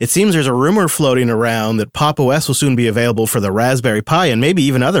It seems there's a rumor floating around that Pop! OS will soon be available for the Raspberry Pi and maybe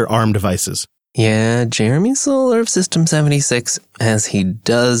even other ARM devices. Yeah, Jeremy Solar of System 76, as he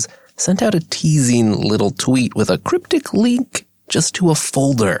does, sent out a teasing little tweet with a cryptic link just to a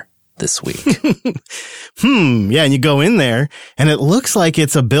folder this week. Yeah, and you go in there, and it looks like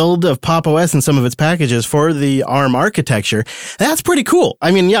it's a build of Pop! OS and some of its packages for the ARM architecture. That's pretty cool.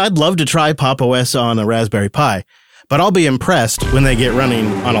 I mean, yeah, I'd love to try Pop! OS on a Raspberry Pi, but I'll be impressed when they get running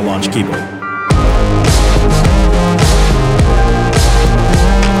on a launch keyboard.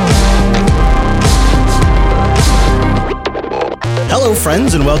 Hello,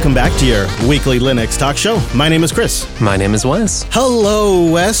 friends, and welcome back to your weekly Linux talk show. My name is Chris. My name is Wes.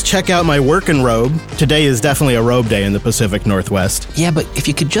 Hello, Wes. Check out my working robe. Today is definitely a robe day in the Pacific Northwest. Yeah, but if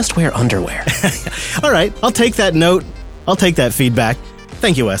you could just wear underwear. All right, I'll take that note. I'll take that feedback.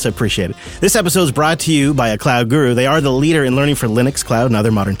 Thank you, Wes. I appreciate it. This episode is brought to you by A Cloud Guru. They are the leader in learning for Linux, cloud, and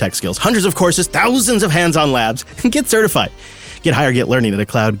other modern tech skills. Hundreds of courses, thousands of hands-on labs. Get certified. Get higher, get learning at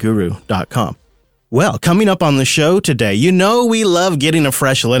acloudguru.com. Well, coming up on the show today, you know we love getting a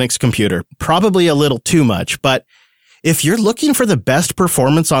fresh Linux computer. Probably a little too much, but if you're looking for the best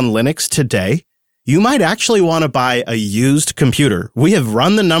performance on Linux today, you might actually want to buy a used computer. We have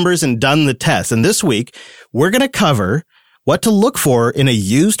run the numbers and done the tests, and this week, we're going to cover what to look for in a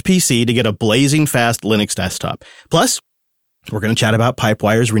used PC to get a blazing fast Linux desktop. Plus, we're going to chat about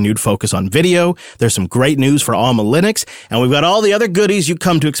Pipewire's renewed focus on video. There's some great news for Alma Linux, and we've got all the other goodies you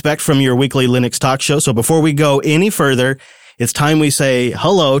come to expect from your weekly Linux talk show. So before we go any further, it's time we say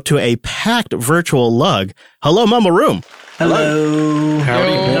hello to a packed virtual lug. Hello, Mama Room. Hello. How are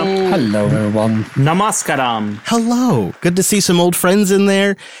you? Hello, everyone. Namaskaram. Hello. Good to see some old friends in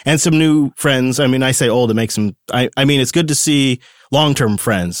there and some new friends. I mean, I say old, it makes them, I mean, it's good to see long-term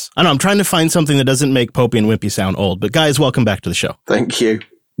friends. I know, I'm trying to find something that doesn't make Popey and Wimpy sound old, but guys, welcome back to the show. Thank you.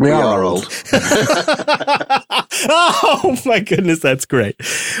 We are old. Oh my goodness, that's great.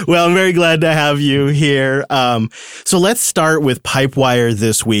 Well, I'm very glad to have you here. So let's start with Pipewire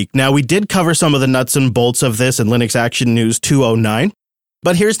this week. Now, we did cover some of the nuts and bolts of this in Linux Action News 209,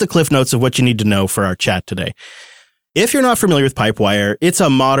 but here's the cliff notes of what you need to know for our chat today. If you're not familiar with Pipewire, it's a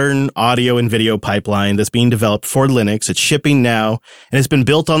modern audio and video pipeline that's being developed for Linux. It's shipping now, and it's been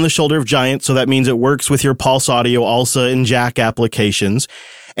built on the shoulder of giants, so that means it works with your Pulse Audio, ALSA, and Jack applications.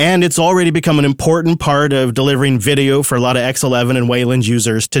 And it's already become an important part of delivering video for a lot of X11 and Wayland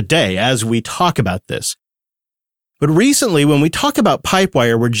users today as we talk about this. But recently, when we talk about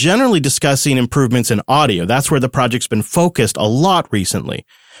Pipewire, we're generally discussing improvements in audio. That's where the project's been focused a lot recently.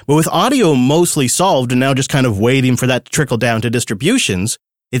 But with audio mostly solved and now just kind of waiting for that to trickle down to distributions,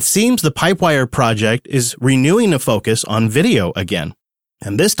 it seems the Pipewire project is renewing a focus on video again.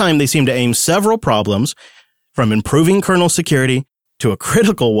 And this time they seem to aim several problems, from improving kernel security to a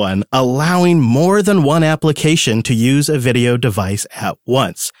critical one, allowing more than one application to use a video device at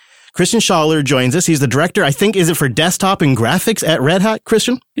once. Christian Schaller joins us. He's the director, I think, is it for desktop and graphics at Red Hat,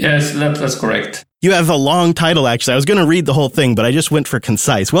 Christian? Yes, that's correct. You have a long title, actually. I was going to read the whole thing, but I just went for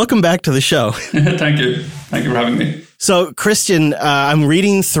concise. Welcome back to the show. Thank you. Thank you for having me. So, Christian, I'm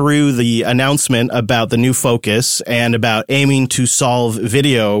reading through the announcement about the new focus and about aiming to solve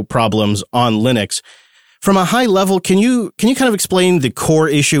video problems on Linux. From a high level, can you kind of explain the core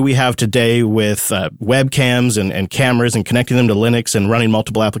issue we have today with webcams and cameras and connecting them to Linux and running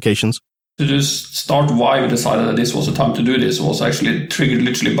multiple applications? To just start why we decided that this was the time to do this was actually triggered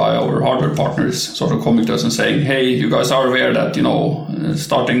literally by our hardware partners sort of coming to us and saying, hey, you guys are aware that,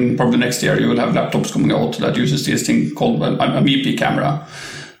 starting probably next year, you will have laptops coming out that uses this thing called a MIPI camera.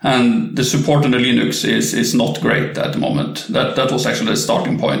 And the support on the Linux is not great at the moment. That was actually the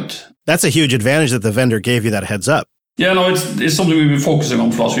starting point. That's a huge advantage that the vendor gave you that heads up. Yeah, no, it's something we've been focusing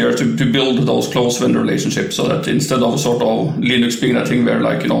on for last year to build those close vendor relationships so that instead of sort of Linux being that thing where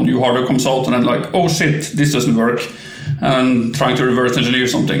new hardware comes out and then oh shit, this doesn't work, and trying to reverse engineer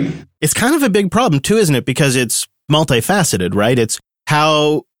something. It's kind of a big problem too, isn't it? Because it's multifaceted, right? It's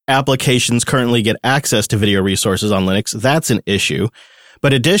how applications currently get access to video resources on Linux. That's an issue.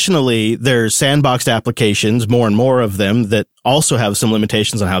 But additionally, there's sandboxed applications, more and more of them, that also have some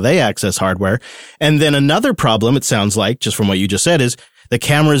limitations on how they access hardware. And then another problem, it sounds like, just from what you just said, is the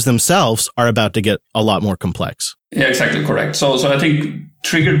cameras themselves are about to get a lot more complex. Yeah, exactly correct. So I think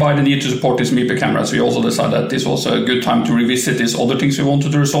triggered by the need to support these MIPI cameras, we also decided that this was a good time to revisit these other things we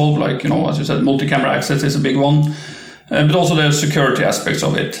wanted to resolve. As you said, multi-camera access is a big one, but also the security aspects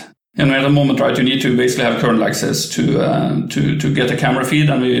of it. And at the moment, right, you need to basically have kernel access to get a camera feed,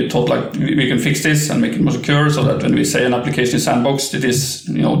 and we thought we can fix this and make it more secure so that when we say an application is sandboxed, it is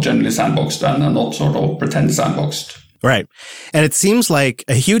generally sandboxed and not sort of pretend sandboxed. Right. And it seems like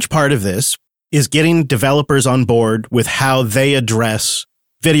a huge part of this is getting developers on board with how they address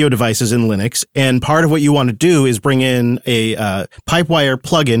video devices in Linux. And part of what you want to do is bring in a Pipewire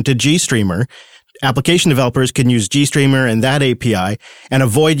plugin to GStreamer. Application developers can use GStreamer and that API and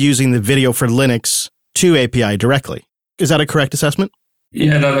avoid using the Video for Linux 2 API directly. Is that a correct assessment?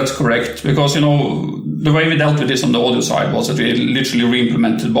 Yeah, that's correct. Because, the way we dealt with this on the audio side was that we literally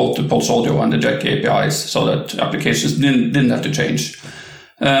re-implemented both the Pulse Audio and the Jack APIs so that applications didn't have to change.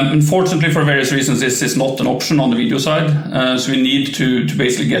 Unfortunately, for various reasons, this is not an option on the video side. So we need to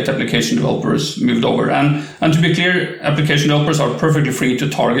basically get application developers moved over. And to be clear, application developers are perfectly free to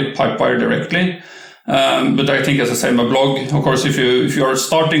target Pipewire directly. But I think, as I say in my blog, of course, if you are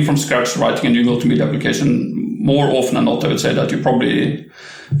starting from scratch writing a new multimedia application, more often than not, I would say that you probably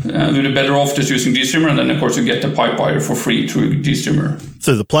would be better off just using GStreamer, and then of course you get the Pipewire for free through GStreamer.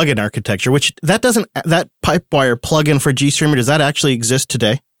 So the plugin architecture, which that Pipewire plugin for GStreamer, does that actually exist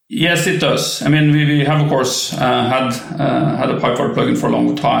today? Yes, it does. I mean, we have of course had a Pipewire plugin for a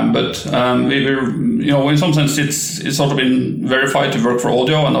long time, but in some sense it's sort of been verified to work for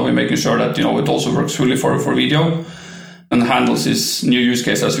audio, and now we're making sure that it also works fully for video and handles this new use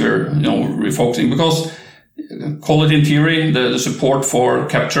case as we're refocusing. Because call it in theory, the support for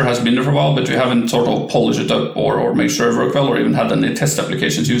capture has been there for a while, but we haven't sort of polished it up or made sure it worked well, or even had any test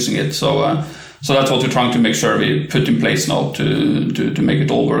applications using it. So that's what we're trying to make sure we put in place now to make it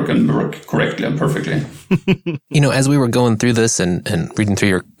all work and work correctly and perfectly. As we were going through this and reading through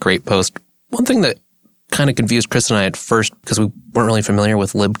your great post, one thing that kind of confused Chris and I at first, because we weren't really familiar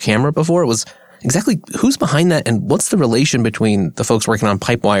with libcamera before, was exactly who's behind that and what's the relation between the folks working on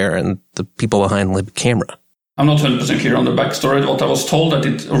Pipewire and the people behind libcamera? I'm not 100% clear on the backstory. What I was told that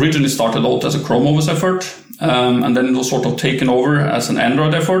it originally started out as a Chrome OS effort, and then it was sort of taken over as an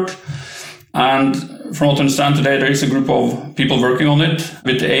Android effort. And from what I understand today, there is a group of people working on it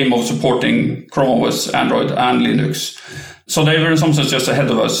with the aim of supporting Chrome OS, Android, and Linux. So they were in some sense just ahead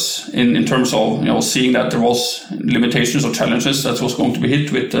of us in terms of seeing that there was limitations or challenges that was going to be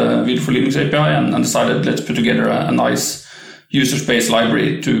hit with Video for Linux API, and decided let's put together a nice user space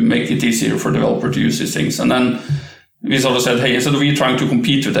library to make it easier for developer to use these things. And then we sort of said, hey, instead of we trying to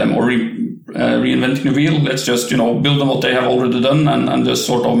compete with them or reinventing the wheel, let's just build on what they have already done and just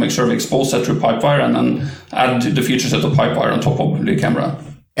sort of make sure we expose that through Pipewire and then add the feature set of Pipewire on top of libcamera.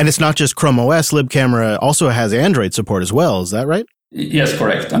 And it's not just Chrome OS. libcamera also has Android support as well. Is that right? Yes,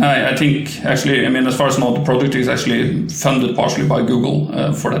 correct. And I think actually, as far as I know, the project is actually funded partially by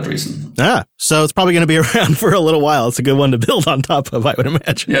Google for that reason. So it's probably going to be around for a little while. It's a good one to build on top of, I would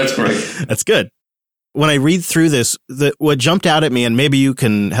imagine. Yeah, that's correct. That's good. When I read through this, what jumped out at me, and maybe you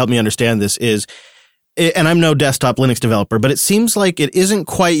can help me understand this, is, and I'm no desktop Linux developer, but it seems like it isn't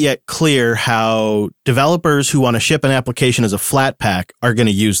quite yet clear how developers who want to ship an application as a Flatpak are going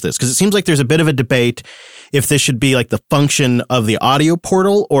to use this. Because it seems like there's a bit of a debate if this should be like the function of the audio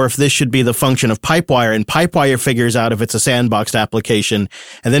portal or if this should be the function of Pipewire, and Pipewire figures out if it's a sandboxed application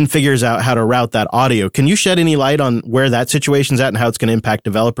and then figures out how to route that audio. Can you shed any light on where that situation's at and how it's going to impact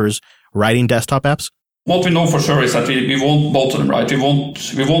developers writing desktop apps? What we know for sure is that we want both of them, right? We want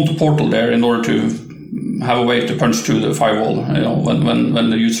the portal there in order to have a way to punch through the firewall, when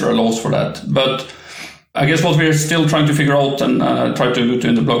the user allows for that. But I guess what we're still trying to figure out, and try to allude to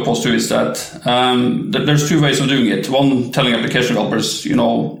in the blog post too, is that there's two ways of doing it. One, telling application developers,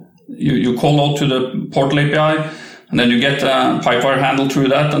 you call out to the portal API, and then you get a Pipewire handle through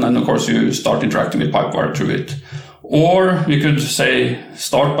that, and then of course you start interacting with Pipewire through it. Or we could say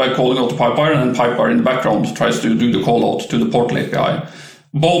start by calling out to Pipewire, and then Pipewire in the background tries to do the call out to the portal API.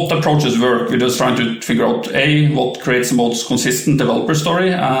 Both approaches work. We're just trying to figure out what creates the most consistent developer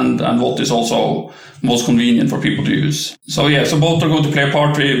story and what is also most convenient for people to use. So both are going to play a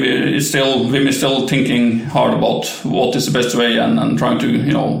part. Vim is still thinking hard about what is the best way and trying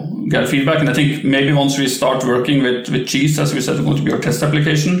to get feedback. And I think maybe once we start working with Cheese, as we said, we're going to be our test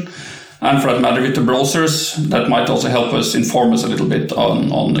application, and for that matter with the browsers, that might also help us inform us a little bit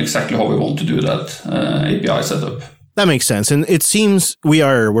on exactly how we want to do that API setup. That makes sense. And it seems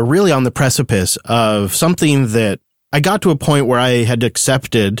we're really on the precipice of something that I got to a point where I had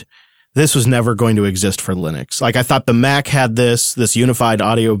accepted this was never going to exist for Linux. Like I thought the Mac had this unified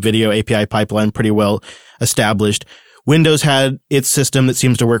audio video API pipeline pretty well established. Windows had its system that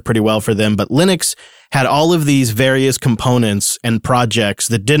seems to work pretty well for them, but Linux had all of these various components and projects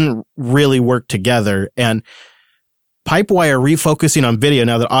that didn't really work together. And Pipewire refocusing on video,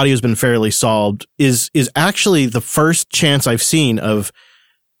 now that audio has been fairly solved, is actually the first chance I've seen of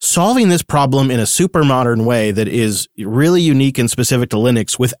solving this problem in a super modern way that is really unique and specific to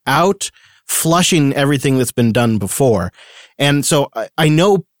Linux without flushing everything that's been done before. And so I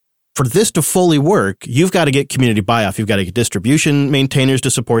know for this to fully work, you've got to get community buy-off. You've got to get distribution maintainers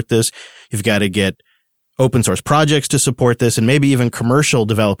to support this. You've got to get open source projects to support this, and maybe even commercial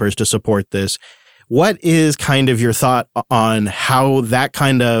developers to support this. What is kind of your thought on how that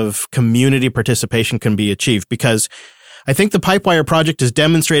kind of community participation can be achieved? Because I think the Pipewire project has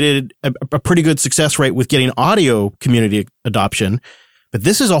demonstrated a pretty good success rate with getting audio community adoption, but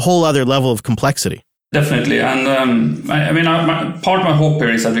this is a whole other level of complexity. Definitely. And part of my hope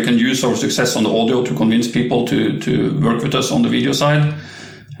here is that we can use our success on the audio to convince people to work with us on the video side.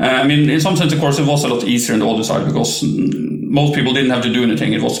 In some sense, of course, it was a lot easier on the audio side because most people didn't have to do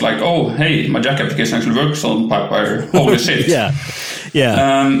anything. It was like, oh, hey, my Jack application actually works on Pipewire. Holy shit. Yeah.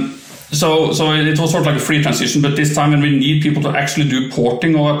 So it was sort of like a free transition, but this time when we need people to actually do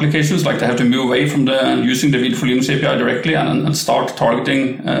porting of applications, like they have to move away from using the Vid4Linux API directly and start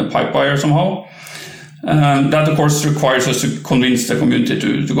targeting Pipewire somehow. That, of course, requires us to convince the community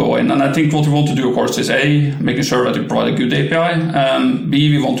to go in. And I think what we want to do, of course, is A, making sure that we provide a good API.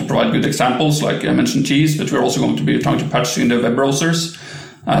 B, we want to provide good examples, like I mentioned Tease, but we're also going to be trying to patch in the web browsers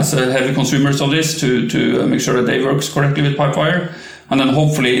as heavy consumers of this to make sure that they work correctly with Pipewire. And then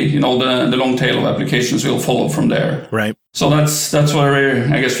hopefully, the long tail of applications will follow from there. Right. So that's where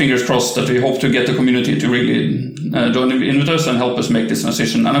we're, I guess, fingers crossed that we hope to get the community to really join in with us and help us make this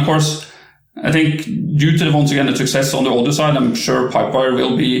transition. And of course, I think due to, once again, the success on the audio side, I'm sure Pipewire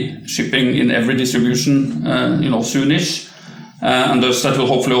will be shipping in every distribution, soonish. And thus that will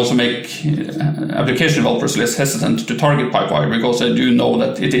hopefully also make application developers less hesitant to target Pipewire because they do know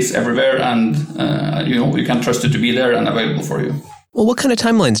that it is everywhere and, you can trust it to be there and available for you. Well, what kind of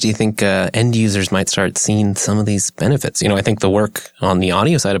timelines do you think end users might start seeing some of these benefits? I think the work on the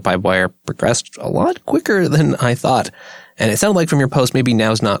audio side of Pipewire progressed a lot quicker than I thought. And it sounded like from your post, maybe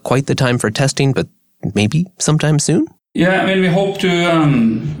now's not quite the time for testing, but maybe sometime soon? Yeah, we hope to,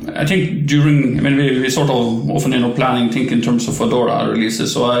 I think we sort of often, planning, think in terms of Fedora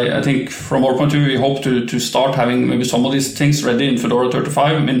releases. So I think from our point of view, we hope to start having maybe some of these things ready in Fedora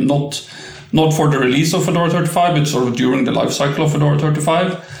 35. Not for the release of Fedora 35, but sort of during the life cycle of Fedora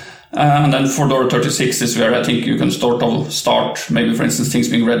 35. And then Fedora 36 is where I think you can start maybe, for instance, things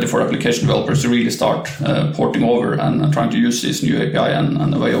being ready for application developers to really start porting over and trying to use this new API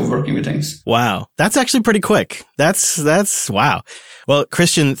and the way of working with things. Wow. That's actually pretty quick. That's wow. Well,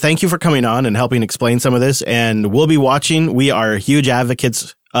 Christian, thank you for coming on and helping explain some of this. And we'll be watching. We are huge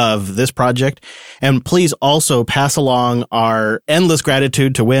advocates of this project. And please also pass along our endless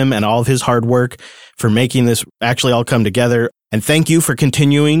gratitude to Wim and all of his hard work for making this actually all come together. And thank you for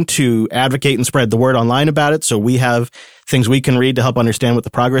continuing to advocate and spread the word online about it so we have things we can read to help understand what the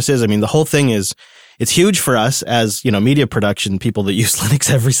progress is. The whole thing it's huge for us as, media production people that use Linux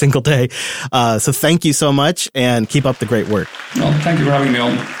every single day. So thank you so much and keep up the great work. Well, thank you for having me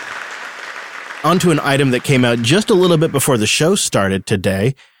on. On to an item that came out just a little bit before the show started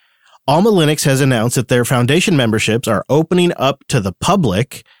today. Alma Linux has announced that their foundation memberships are opening up to the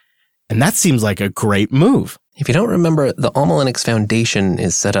public, and that seems like a great move. If you don't remember, the Alma Linux Foundation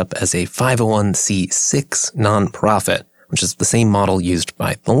is set up as a 501c6 nonprofit, which is the same model used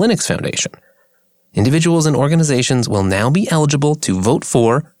by the Linux Foundation. Individuals and organizations will now be eligible to vote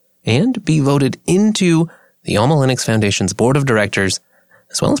for and be voted into the Alma Linux Foundation's board of directors,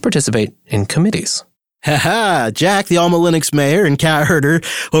 as well as participate in committees. Haha, Jack, the Alma Linux mayor and cat herder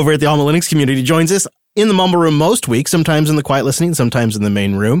over at the Alma Linux community, joins us in the Mumble Room most weeks, sometimes in the quiet listening, sometimes in the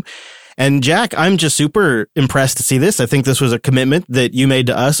main room. And Jack, I'm just super impressed to see this. I think this was a commitment that you made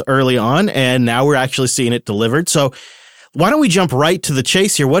to us early on, and now we're actually seeing it delivered. So why don't we jump right to the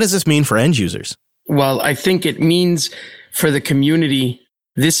chase here? What does this mean for end users? Well, I think it means for the community,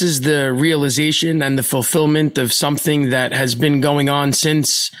 this is the realization and the fulfillment of something that has been going on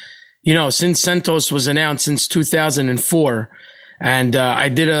since CentOS was announced since 2004. And I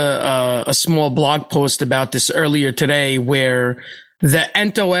did a small blog post about this earlier today where the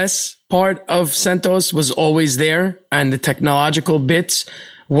CentOS part of CentOS was always there and the technological bits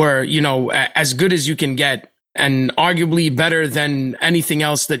were, as good as you can get and arguably better than anything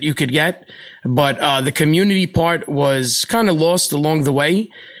else that you could get. But the community part was kind of lost along the way.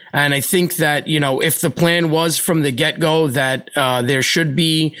 And I think that, if the plan was from the get-go that there should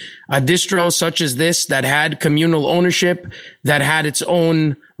be a distro such as this that had communal ownership, that had its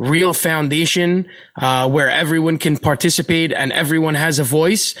own real foundation where everyone can participate and everyone has a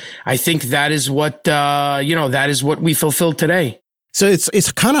voice, I think that is what, that is what we fulfilled today. So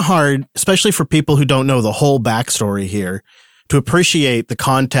it's kind of hard, especially for people who don't know the whole backstory here, to appreciate the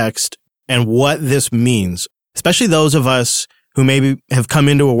context and what this means, especially those of us who maybe have come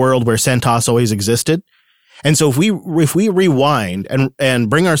into a world where CentOS always existed. And so if we rewind and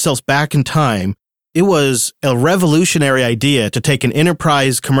bring ourselves back in time, it was a revolutionary idea to take an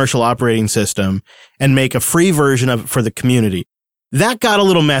enterprise commercial operating system and make a free version of it for the community. That got a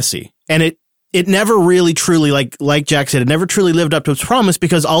little messy, and it never really truly, like Jack said, it never truly lived up to its promise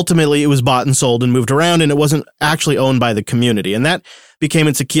because ultimately it was bought and sold and moved around, and it wasn't actually owned by the community. And that became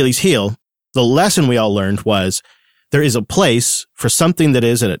its Achilles heel. The lesson we all learned was there is a place for something that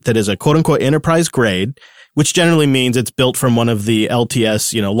is a quote unquote enterprise grade, which generally means it's built from one of the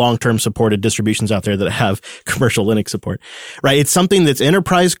LTS, long-term supported distributions out there that have commercial Linux support, right? It's something that's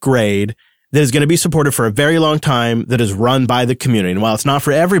enterprise grade that is going to be supported for a very long time, that is run by the community. And while it's not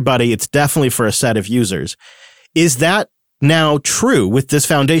for everybody, it's definitely for a set of users. Is that now true with this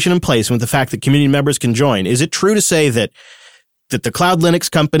foundation in place and with the fact that community members can join? Is it true to say that the Cloud Linux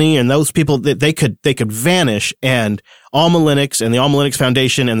company and those people, that they could vanish and Alma Linux and the Alma Linux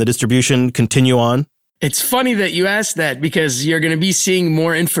Foundation and the distribution continue on? It's funny that you asked that because you're going to be seeing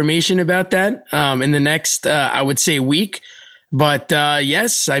more information about that in the next, I would say, week. But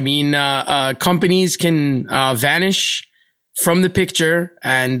yes, I mean, companies can vanish from the picture,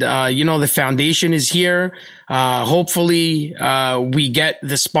 and the foundation is here. Hopefully, we get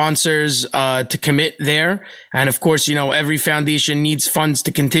the sponsors to commit there, and of course, every foundation needs funds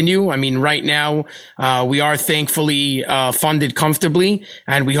to continue. I mean, right now, we are thankfully funded comfortably,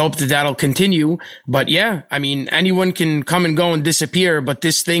 and we hope that that'll continue. But yeah, I mean, anyone can come and go and disappear, but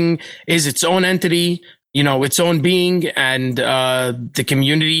this thing is its own entity, its own being, and the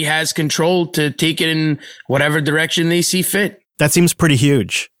community has control to take it in whatever direction they see fit. That seems pretty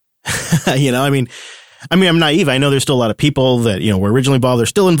huge. I mean, I'm naive. I know there's still a lot of people that, were originally involved. They're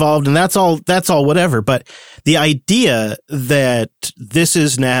still involved, and that's all whatever. But the idea that this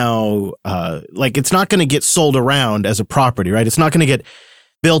is now, it's not going to get sold around as a property, right? It's not going to get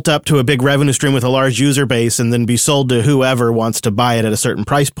built up to a big revenue stream with a large user base and then be sold to whoever wants to buy it at a certain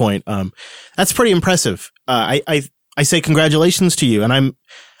price point. That's pretty impressive. I say congratulations to you. And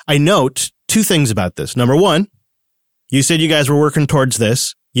I note two things about this. Number one, you said you guys were working towards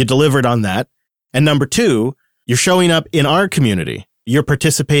this. You delivered on that. And number two, you're showing up in our community. You're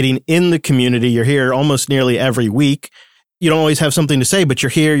participating in the community. You're here almost nearly every week. You don't always have something to say, but you're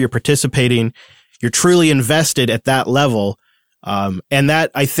here, you're participating, you're truly invested at that level. And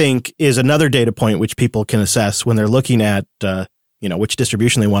that, I think, is another data point which people can assess when they're looking at, which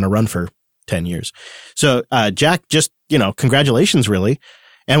distribution they want to run for 10 years. So, Jack, just, congratulations, really.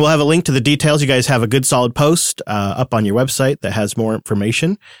 And we'll have a link to the details. You guys have a good, solid post up on your website that has more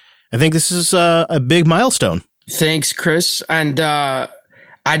information. I think this is a big milestone. Thanks, Chris. And I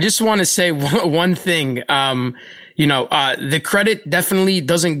just want to say one thing. The credit definitely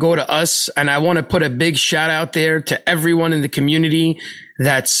doesn't go to us. And I want to put a big shout out there to everyone in the community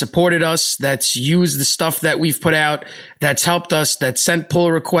that's supported us, that's used the stuff that we've put out, that's helped us, that's sent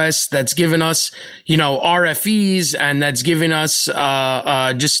pull requests, that's given us, RFEs, and that's given us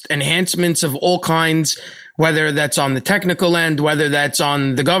just enhancements of all kinds, whether that's on the technical end, whether that's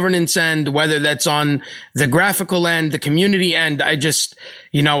on the governance end, whether that's on the graphical end, the community end. I just,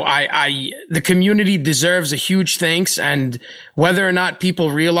 the community deserves a huge thanks. And whether or not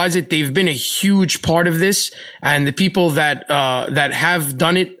people realize it, they've been a huge part of this. And the people that have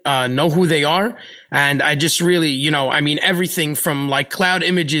done it, know who they are. And I just really, everything from like cloud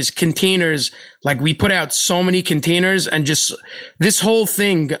images, containers, like we put out so many containers, and just this whole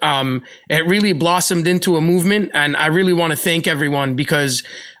thing, it really blossomed into a movement. And I really want to thank everyone because,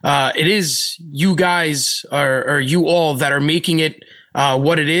 it is you guys or you all that are making it,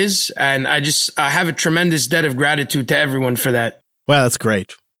 what it is. And I have a tremendous debt of gratitude to everyone for that. Wow, that's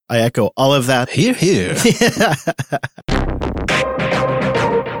great. I echo all of that. Hear, hear.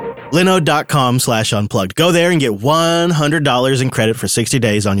 Linode.com/unplugged. Go there and get $100 in credit for 60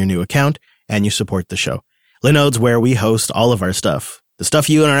 days on your new account, and you support the show. Linode's where we host all of our stuff. The stuff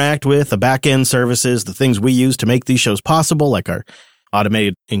you interact with, the back-end services, the things we use to make these shows possible, like our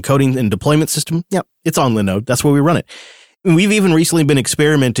automated encoding and deployment system. Yep, it's on Linode. That's where we run it. We've even recently been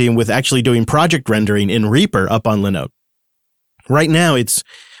experimenting with actually doing project rendering in Reaper up on Linode. Right now,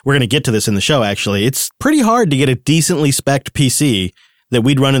 we're going to get to this in the show, actually. It's pretty hard to get a decently spec'd PC that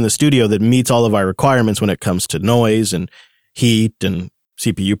we'd run in the studio that meets all of our requirements when it comes to noise and heat and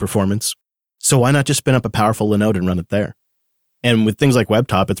CPU performance. So why not just spin up a powerful Linode and run it there? And with things like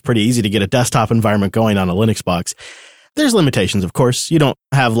WebTop, it's pretty easy to get a desktop environment going on a Linux box. There's limitations, of course. You don't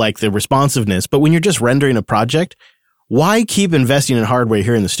have like the responsiveness, but when you're just rendering a project, why keep investing in hardware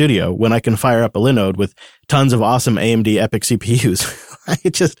here in the studio when I can fire up a Linode with tons of awesome AMD EPYC CPUs?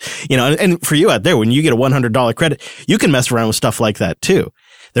 It just, and for you out there, when you get a $100 credit, you can mess around with stuff like that too.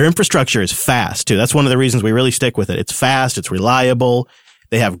 Their infrastructure is fast too. That's one of the reasons we really stick with it. It's fast. It's reliable.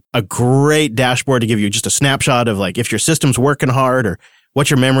 They have a great dashboard to give you just a snapshot of like if your system's working hard or what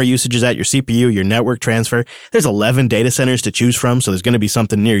your memory usage is at, your CPU, your network transfer. There's 11 data centers to choose from, so there's going to be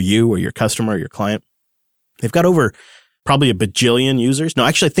something near you or your customer or your client. They've got over probably a bajillion users. No,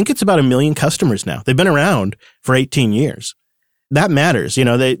 actually, I think it's about 1 million customers now. They've been around for 18 years. That matters.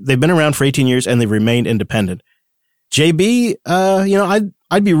 They've been around for 18 years and they've remained independent. JB,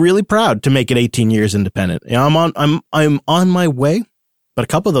 I'd be really proud to make it 18 years independent. I'm on my way, but a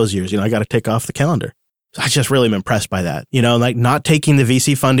couple of those years, I got to take off the calendar. I just really am impressed by that. Like not taking the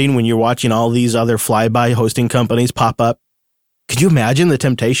VC funding when you're watching all these other flyby hosting companies pop up. Could you imagine the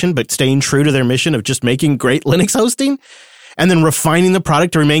temptation, but staying true to their mission of just making great Linux hosting and then refining the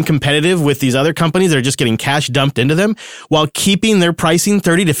product to remain competitive with these other companies that are just getting cash dumped into them while keeping their pricing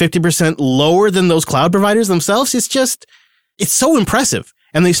 30 to 50% lower than those cloud providers themselves? It's so impressive.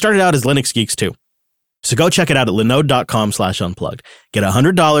 And they started out as Linux geeks too. So go check it out at linode.com/unplugged. Get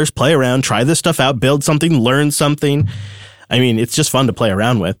 $100, play around, try this stuff out, build something, learn something. I mean, it's just fun to play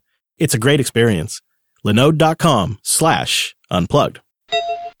around with. It's a great experience. linode.com/unplugged.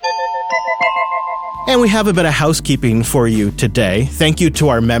 And we have a bit of housekeeping for you today. Thank you to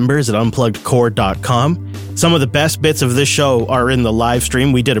our members at unpluggedcore.com. Some of the best bits of this show are in the live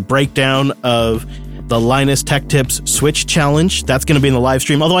stream. We did a breakdown of the Linus Tech Tips Switch Challenge. That's going to be in the live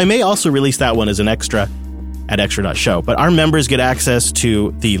stream, although I may also release that one as an extra at extra.show. But our members get access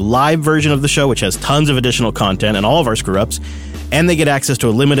to the live version of the show, which has tons of additional content and all of our screw-ups, and they get access to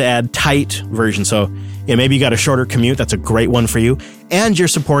a limited ad tight version. So maybe you got a shorter commute. That's a great one for you. And you're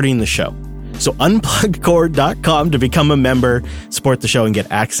supporting the show. So unpluggedcore.com to become a member, support the show, and get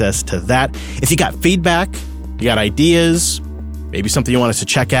access to that. If you got feedback, you got ideas, maybe something you want us to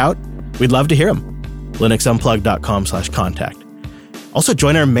check out, we'd love to hear them. linuxunplugged.com/contact. Also,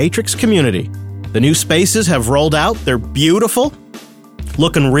 join our Matrix community. The new spaces have rolled out. They're beautiful,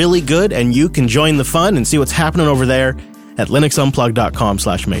 looking really good, and you can join the fun and see what's happening over there at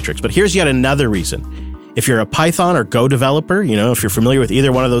linuxunplugged.com/matrix. But here's yet another reason. If you're a Python or Go developer, if you're familiar with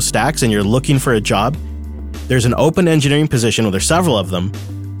either one of those stacks and you're looking for a job, there's an open engineering position, well, there's several of them,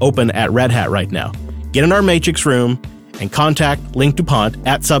 open at Red Hat right now. Get in our Matrix room and contact Link DuPont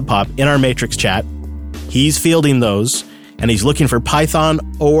at SubPop in our Matrix chat. He's fielding those, and he's looking for Python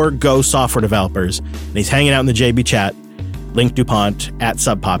or Go software developers, and he's hanging out in the JB chat, Link DuPont at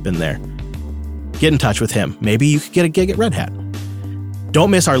SubPop in there. Get in touch with him. Maybe you could get a gig at Red Hat. Don't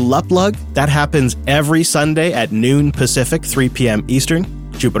miss our Luplug. That happens every Sunday at noon Pacific, 3 p.m. Eastern.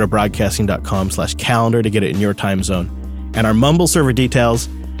 JupiterBroadcasting.com/calendar to get it in your time zone. And our Mumble server details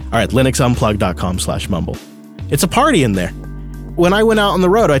are at linuxunplugged.com/mumble. It's a party in there. When I went out on the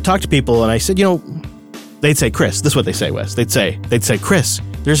road, I talked to people and I said, they'd say, Chris, this is what they say, Wes. They'd say, Chris,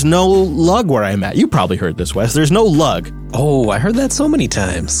 there's no lug where I'm at. You probably heard this, Wes. There's no lug. Oh, I heard that so many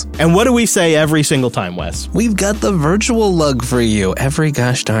times. And what do we say every single time, Wes? We've got the virtual lug for you every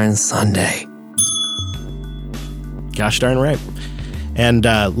gosh darn Sunday. Gosh darn right. And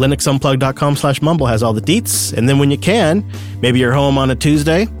linuxunplugged.com/mumble has all the deets. And then when you can, maybe you're home on a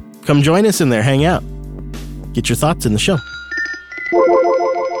Tuesday, come join us in there, hang out. Get your thoughts in the show.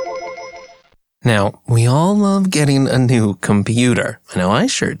 Now, we all love getting a new computer. I know I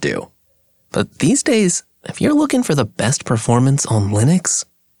sure do. But these days, if you're looking for the best performance on Linux,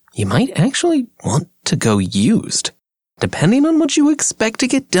 you might actually want to go used, depending on what you expect to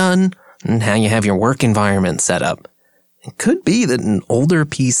get done and how you have your work environment set up. It could be that an older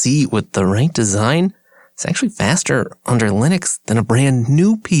PC with the right design is actually faster under Linux than a brand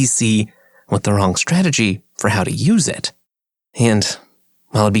new PC with the wrong strategy for how to use it. And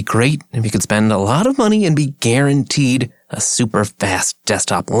while it'd be great if you could spend a lot of money and be guaranteed a super fast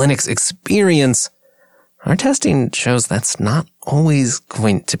desktop Linux experience, our testing shows that's not always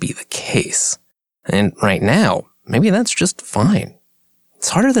going to be the case. And right now, maybe that's just fine. It's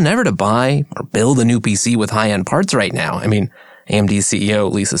harder than ever to buy or build a new PC with high-end parts right now. I mean, AMD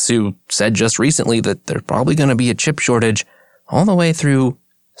CEO Lisa Su said just recently that there's probably going to be a chip shortage all the way through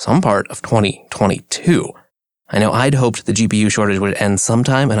some part of 2022. I know I'd hoped the GPU shortage would end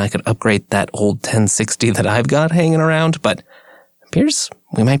sometime and I could upgrade that old 1060 that I've got hanging around, but it appears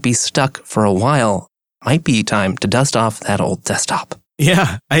we might be stuck for a while. Might be time to dust off that old desktop.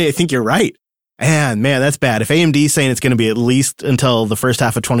 Yeah, I think you're right. And man, that's bad. If AMD's saying it's going to be at least until the first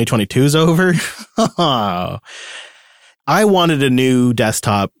half of 2022 is over, I wanted a new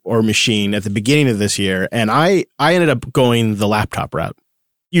desktop or machine at the beginning of this year, and I ended up going the laptop route.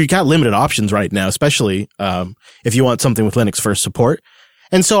 you got limited options right now, especially if you want something with Linux first support.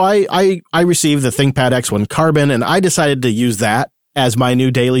 And so I received the ThinkPad X1 Carbon, and I decided to use that as my new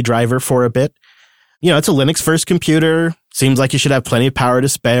daily driver for a bit. You know, it's a Linux first computer. Seems like you should have plenty of power to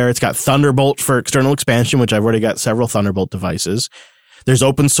spare. It's got Thunderbolt for external expansion, which I've already got several Thunderbolt devices. There's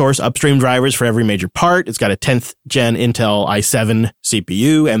open source upstream drivers for every major part. It's got a 10th gen Intel i7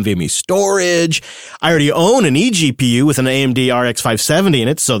 CPU, NVMe storage. I already own an eGPU with an AMD RX 570 in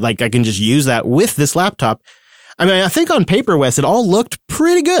it, so like I can just use that with this laptop. I mean, I think on paper, Wes, it all looked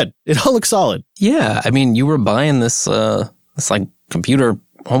pretty good. It all looked solid. Yeah, I mean, you were buying this like computer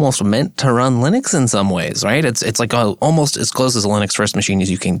almost meant to run Linux in some ways, right? It's like almost as close as a Linux first machine as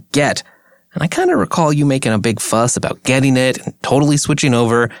you can get. And I kind of recall you making a big fuss about getting it and totally switching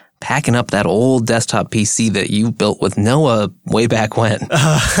over, packing up that old desktop PC that you built with Noah way back when.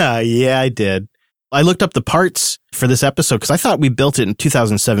 Yeah, I did. I looked up the parts for this episode because I thought we built it in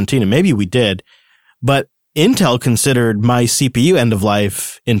 2017, and maybe we did. But Intel considered my CPU end of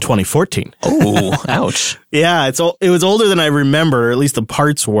life in 2014. Oh, ouch. Yeah, it was older than I remember, or at least the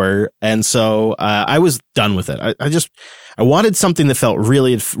parts were. And so I was done with it. I wanted something that felt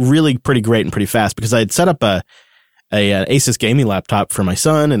really, really pretty great and pretty fast because I had set up an Asus gaming laptop for my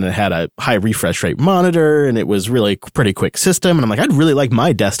son, and it had a high refresh rate monitor, and it was really pretty quick system. And I'm like, I'd really like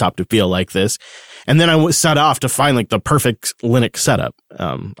my desktop to feel like this. And then I set off to find like the perfect Linux setup.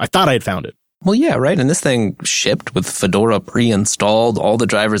 I thought I had found it. Well, yeah, right. And this thing shipped with Fedora pre-installed. All the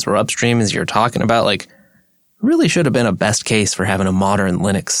drivers were upstream, as you're talking about. Like, really should have been a best case for having a modern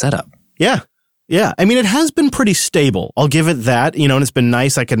Linux setup. Yeah. Yeah. I mean, it has been pretty stable. I'll give it that, you know, and it's been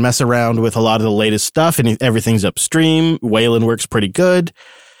nice. I can mess around with a lot of the latest stuff and everything's upstream. Wayland works pretty good,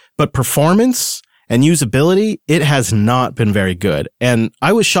 but performance and usability, it has not been very good. And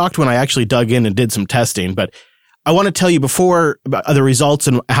I was shocked when I actually dug in and did some testing, but I want to tell you before about the results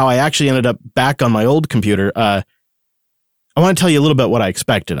and how I actually ended up back on my old computer. I want to tell you a little bit what I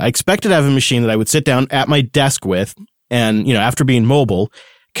expected. I expected to have a machine that I would sit down at my desk with and, you know, after being mobile,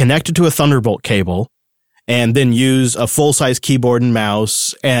 connect it to a Thunderbolt cable and then use a full-size keyboard and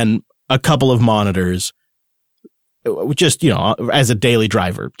mouse and a couple of monitors just, you know, as a daily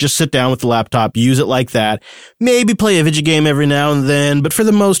driver. Just sit down with the laptop, use it like that, maybe play a video game every now and then, but for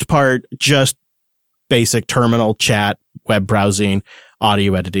the most part, just basic terminal chat, web browsing,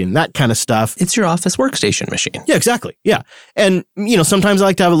 audio editing, that kind of stuff. It's your office workstation machine. Yeah, exactly. Yeah. And, you know, sometimes I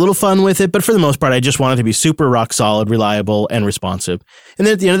like to have a little fun with it, but for the most part, I just want it to be super rock solid, reliable, and responsive. And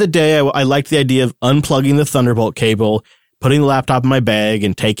then at the end of the day, I liked the idea of unplugging the Thunderbolt cable, putting the laptop in my bag,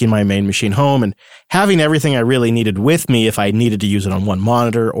 and taking my main machine home and having everything I really needed with me if I needed to use it on one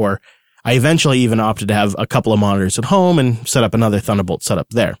monitor, or I eventually even opted to have a couple of monitors at home and set up another Thunderbolt setup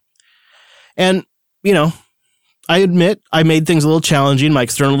there. And, you know, I admit I made things a little challenging. My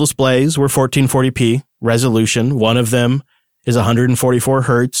external displays were 1440p resolution. One of them is 144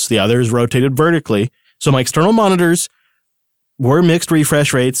 hertz. The other is rotated vertically. So my external monitors were mixed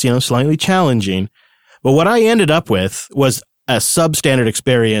refresh rates, you know, slightly challenging. But what I ended up with was a substandard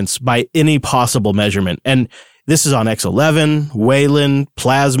experience by any possible measurement. And this is on X11, Wayland,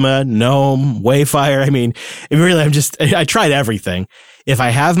 Plasma, GNOME, Wayfire. I mean, really, I tried everything. If I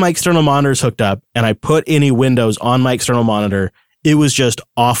have my external monitors hooked up and I put any Windows on my external monitor, it was just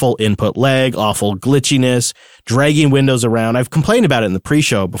awful input lag, awful glitchiness, dragging Windows around. I've complained about it in the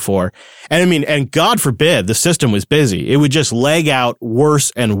pre-show before. And I mean, and God forbid the system was busy. It would just lag out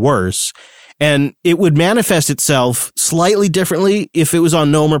worse and worse. And it would manifest itself slightly differently if it was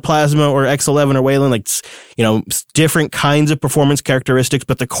on GNOME or Plasma or X11 or Wayland, like, you know, different kinds of performance characteristics.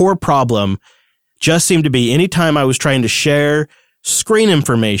 But the core problem just seemed to be anytime I was trying to share screen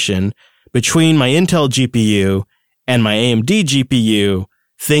information between my Intel GPU and my AMD GPU,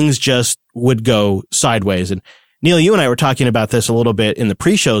 things just would go sideways. And Neil, you and I were talking about this a little bit in the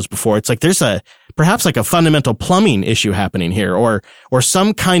pre-shows before. It's like there's perhaps like a fundamental plumbing issue happening here, or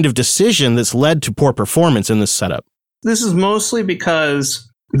some kind of decision that's led to poor performance in this setup. This is mostly because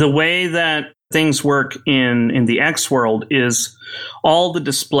the way that things work in the X world is all the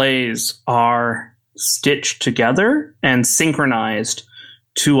displays are stitched together and synchronized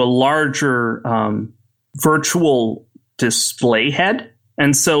to a larger virtual display head.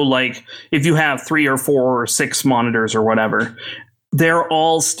 And so, like, if you have 3 or 4 or 6 monitors or whatever, they're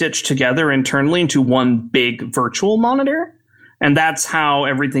all stitched together internally into one big virtual monitor. And that's how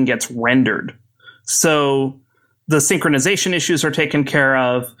everything gets rendered. So the synchronization issues are taken care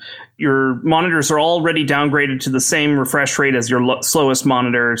of. Your monitors are already downgraded to the same refresh rate as your slowest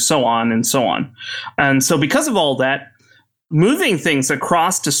monitor, so on and so on. And so because of all that, moving things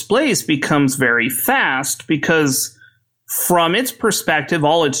across displays becomes very fast because from its perspective,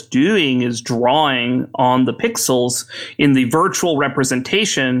 all it's doing is drawing on the pixels in the virtual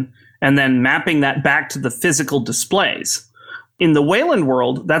representation and then mapping that back to the physical displays. In the Wayland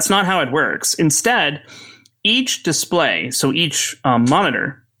world, that's not how it works. Instead, each display, so each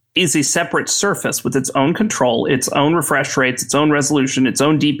monitor, is a separate surface with its own control, its own refresh rates, its own resolution, its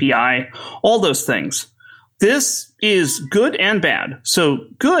own DPI, all those things. This is good and bad. So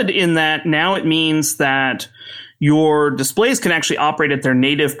good in that now it means that your displays can actually operate at their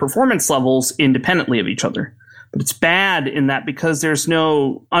native performance levels independently of each other. But it's bad in that because there's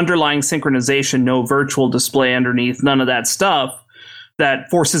no underlying synchronization, no virtual display underneath, none of that stuff that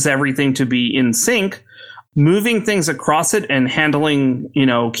forces everything to be in sync. Moving things across it and handling,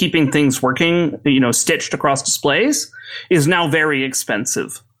 keeping things working, stitched across displays is now very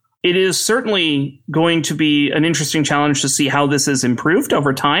expensive. It is certainly going to be an interesting challenge to see how this is improved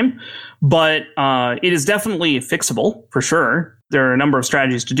over time, but it is definitely fixable for sure. There are a number of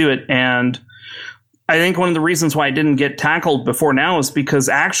strategies to do it, and I think one of the reasons why it didn't get tackled before now is because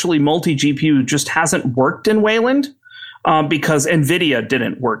actually multi-GPU just hasn't worked in Wayland. Because NVIDIA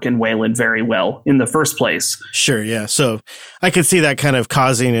didn't work in Wayland very well in the first place. Sure, yeah. So I could see that kind of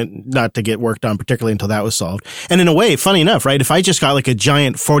causing it not to get worked on, particularly until that was solved. And in a way, funny enough, right, if I just got like a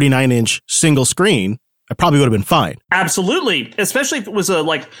giant 49-inch single screen, I probably would have been fine. Absolutely. Especially if it was a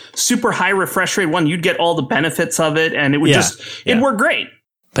like super high refresh rate one, you'd get all the benefits of it and it would it'd work great.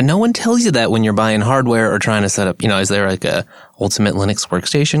 But no one tells you that when you're buying hardware or trying to set up, is there like a Ultimate Linux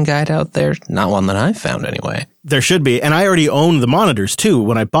Workstation guide out there? Not one that I've found anyway. There should be. And I already owned the monitors too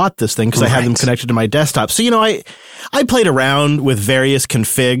when I bought this thing because I had them connected to my desktop. So, I played around with various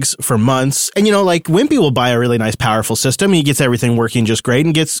configs for months. And, like Wimpy will buy a really nice, powerful system. He gets everything working just great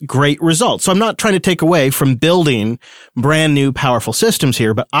and gets great results. So I'm not trying to take away from building brand new, powerful systems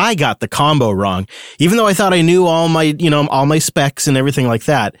here, but I got the combo wrong. Even though I thought I knew all my specs and everything like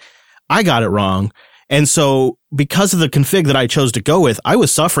that, I got it wrong. And so because of the config that I chose to go with, I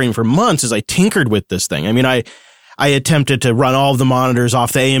was suffering for months as I tinkered with this thing. I mean, I attempted to run all of the monitors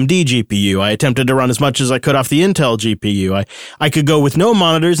off the AMD GPU. I attempted to run as much as I could off the Intel GPU. I could go with no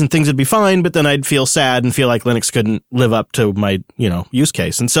monitors and things would be fine, but then I'd feel sad and feel like Linux couldn't live up to my, use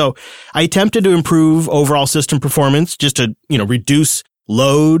case. And so I attempted to improve overall system performance just to, reduce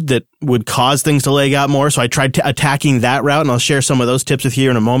load that would cause things to lag out more. So I tried attacking that route, and I'll share some of those tips with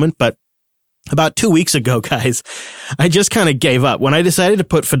you in a moment. But about 2 weeks ago, guys, I just kind of gave up. When I decided to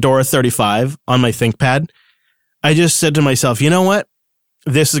put Fedora 35 on my ThinkPad, I just said to myself, you know what?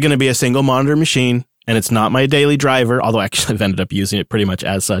 This is going to be a single monitor machine, and it's not my daily driver, although actually I've ended up using it pretty much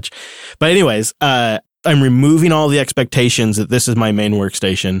as such. But anyways, I'm removing all the expectations that this is my main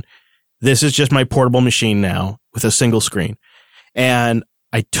workstation. This is just my portable machine now with a single screen. And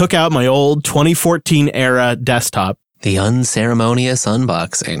I took out my old 2014 era desktop. The unceremonious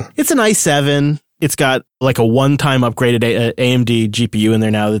unboxing. It's an i7. It's got like a one-time upgraded AMD GPU in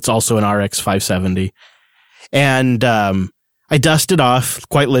there now that's also an RX 570. And I dusted off,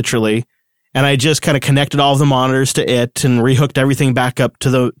 quite literally, and I just kind of connected all of the monitors to it and rehooked everything back up to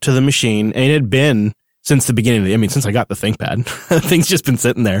the machine. And it had been since the beginning since I got the ThinkPad. Things just been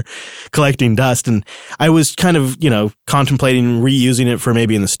sitting there collecting dust. And I was kind of, contemplating reusing it for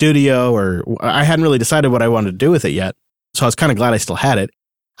maybe in the studio, or I hadn't really decided what I wanted to do with it yet. So I was kind of glad I still had it.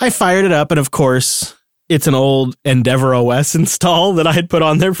 I fired it up, and of course, it's an old Endeavor OS install that I had put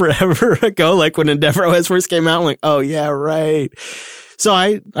on there forever ago. Like when Endeavor OS first came out, I'm like, oh yeah, right. So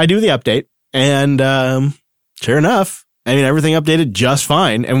I do the update, and sure enough, everything updated just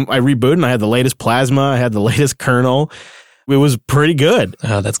fine. And I rebooted and I had the latest Plasma. I had the latest kernel. It was pretty good.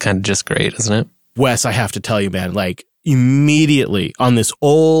 Oh, that's kind of just great, isn't it? Wes, I have to tell you, man, like immediately on this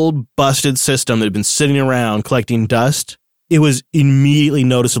old busted system that had been sitting around collecting dust, it was immediately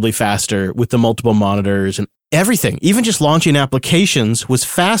noticeably faster with the multiple monitors and everything. Even just launching applications was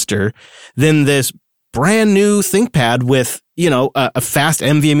faster than this brand new ThinkPad with, a fast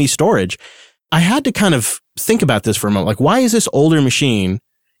NVMe storage. I had to kind of think about this for a moment. Like, why is this older machine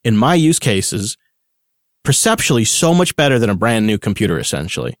in my use cases perceptually so much better than a brand new computer,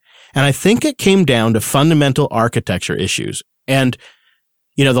 essentially? And I think it came down to fundamental architecture issues. And,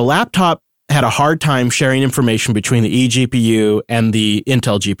 the laptop had a hard time sharing information between the eGPU and the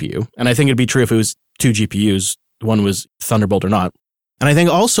Intel GPU. And I think it'd be true if it was two GPUs, one was Thunderbolt or not. And I think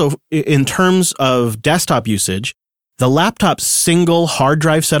also in terms of desktop usage, the laptop's single hard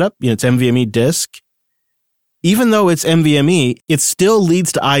drive setup, it's NVMe disk, even though it's NVMe, it still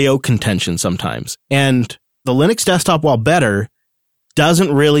leads to I/O contention sometimes. And the Linux desktop, while better,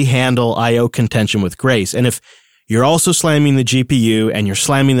 doesn't really handle I/O contention with grace. And if you're also slamming the GPU and you're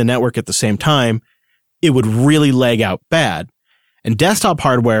slamming the network at the same time, it would really lag out bad. And desktop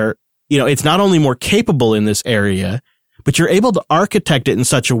hardware, it's not only more capable in this area, but you're able to architect it in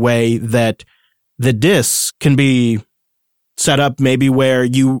such a way that the disks can be set up maybe where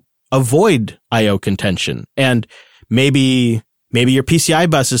you avoid I/O contention. And maybe your PCI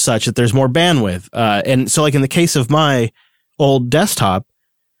bus is such that there's more bandwidth. And so like in the case of my old desktop,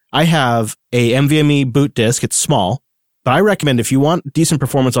 I have a NVMe boot disk. It's small, but I recommend if you want decent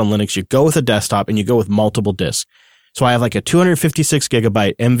performance on Linux, you go with a desktop and you go with multiple disks. So I have like a 256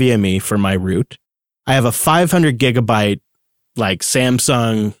 gigabyte NVMe for my root. I have a 500 gigabyte like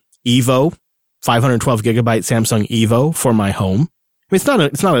Samsung Evo, 512 gigabyte Samsung Evo for my home. I mean,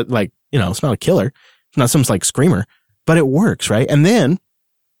 it's not a killer. It's not some like screamer, but it works, right? And then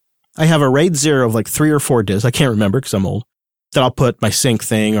I have a RAID 0 of like 3 or 4 disks. I can't remember because I'm old. That I'll put my sync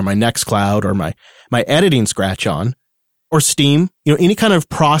thing or my Nextcloud or my editing scratch on, or Steam, any kind of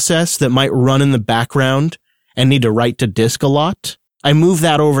process that might run in the background and need to write to disk a lot. I move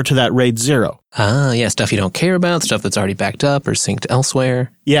that over to that RAID 0. Ah, yeah, stuff you don't care about, stuff that's already backed up or synced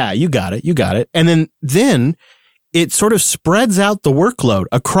elsewhere. Yeah, you got it. And then it sort of spreads out the workload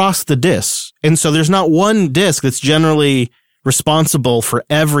across the disks. And so there's not one disk that's generally responsible for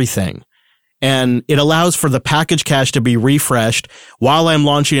everything. And it allows for the package cache to be refreshed while I'm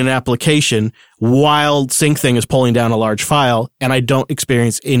launching an application, while SyncThing is pulling down a large file, and I don't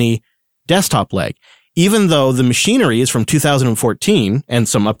experience any desktop lag. Even though the machinery is from 2014 and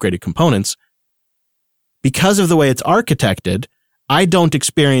some upgraded components, because of the way it's architected, I don't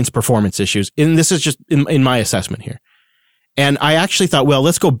experience performance issues. And this is just in my assessment here. And I actually thought, well,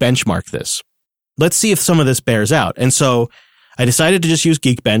 let's go benchmark this. Let's see if some of this bears out. And so I decided to just use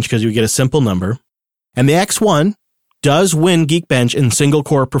Geekbench because you get a simple number. And the X1 does win Geekbench in single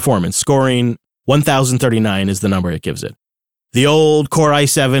core performance, scoring 1039 is the number it gives it. The old Core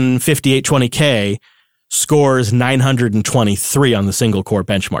i7 5820K scores 923 on the single core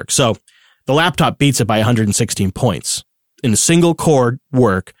benchmark. So the laptop beats it by 116 points. In single core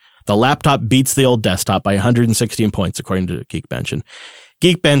work, the laptop beats the old desktop by 116 points, according to Geekbench. And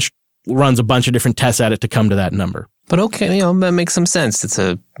Geekbench runs a bunch of different tests at it to come to that number. But okay, that makes some sense. It's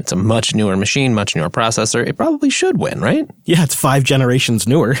a much newer machine, much newer processor. It probably should win, right? Yeah, it's 5 generations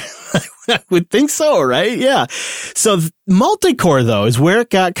newer. I would think so, right? Yeah. So multi-core, though, is where it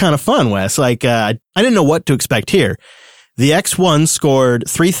got kind of fun, Wes. Like, I didn't know what to expect here. The X1 scored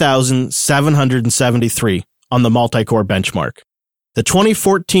 3,773 on the multi-core benchmark. The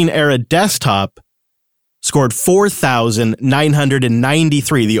 2014 era desktop scored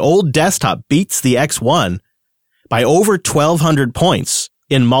 4,993. The old desktop beats the X1 by over 1,200 points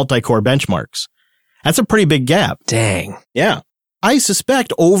in multi-core benchmarks. That's a pretty big gap. Dang. Yeah. I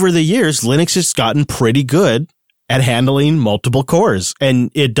suspect over the years, Linux has gotten pretty good at handling multiple cores,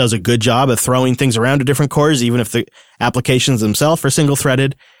 and it does a good job of throwing things around to different cores, even if the applications themselves are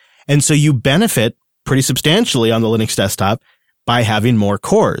single-threaded. And so you benefit pretty substantially on the Linux desktop by having more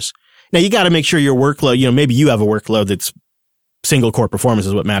cores. Now, you got to make sure your workload, maybe you have a workload that's single-core performance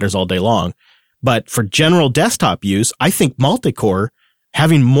is what matters all day long. But for general desktop use, I think multi-core,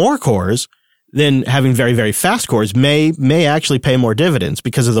 having more cores than having very, very fast cores may actually pay more dividends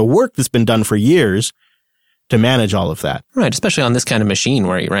because of the work that's been done for years to manage all of that. Right, especially on this kind of machine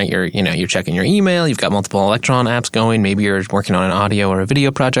where you're checking your email, you've got multiple Electron apps going, maybe you're working on an audio or a video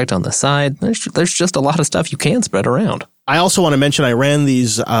project on the side. There's just a lot of stuff you can spread around. I also want to mention I ran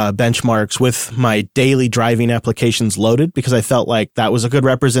these benchmarks with my daily driving applications loaded because I felt like that was a good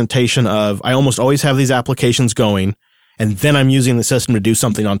representation of I almost always have these applications going, and then I'm using the system to do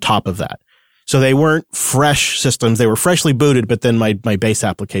something on top of that. So they weren't fresh systems. They were freshly booted, but then my base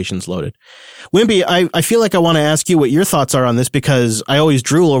applications loaded. Wimpy, I feel like I want to ask you what your thoughts are on this because I always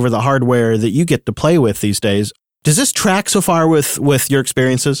drool over the hardware that you get to play with these days. Does this track so far with your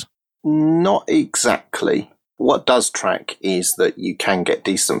experiences? Not exactly. What does track is that you can get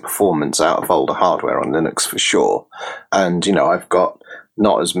decent performance out of older hardware on Linux for sure. And, I've got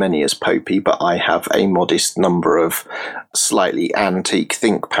not as many as Popey, but I have a modest number of slightly antique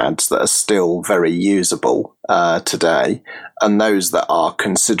ThinkPads that are still very usable today. And those that are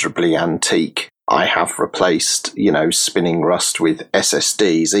considerably antique, I have replaced, spinning Rust with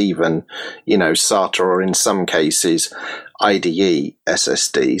SSDs, even, SATA, or in some cases, IDE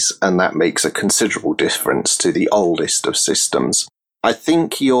SSDs, and that makes a considerable difference to the oldest of systems. I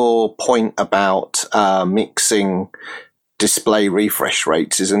think your point about mixing display refresh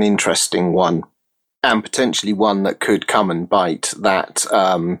rates is an interesting one, and potentially one that could come and bite that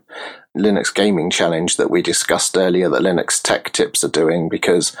Linux Gaming Challenge that we discussed earlier that Linux Tech Tips are doing,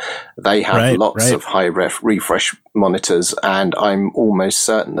 because they have lots of high-ref refresh monitors, and I'm almost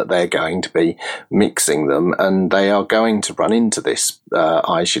certain that they're going to be mixing them, and they are going to run into this,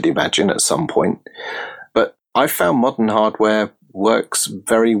 I should imagine, at some point. But I found modern hardware works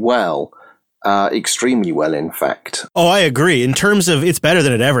very well. Extremely well, in fact. Oh, I agree. In terms of, it's better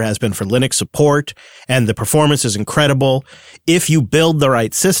than it ever has been for Linux support, and the performance is incredible if you build the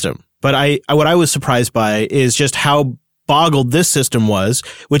right system. But what I was surprised by is just how boggled this system was,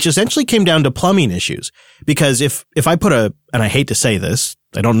 which essentially came down to plumbing issues. Because if I put and I hate to say this,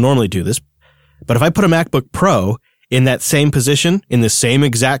 I don't normally do this, but if I put a MacBook Pro in that same position, in the same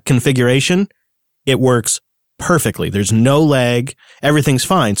exact configuration, it works perfectly. There's no lag. Everything's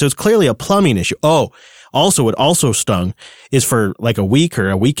fine. So it's clearly a plumbing issue. Oh, also, what also stung is for like a week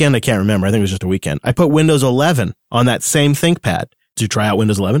or a weekend. I can't remember. I think it was just a weekend. I put Windows 11 on that same ThinkPad to try out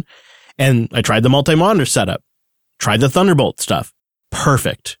Windows 11. And I tried the multi-monitor setup, tried the Thunderbolt stuff.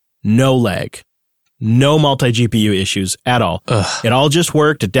 Perfect. No lag. No multi-GPU issues at all. Ugh. It all just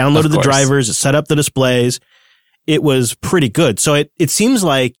worked. It downloaded the drivers. It set up the displays. It was pretty good. So it seems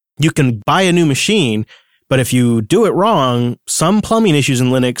like you can buy a new machine, but if you do it wrong, some plumbing issues in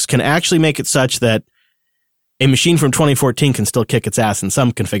Linux can actually make it such that a machine from 2014 can still kick its ass in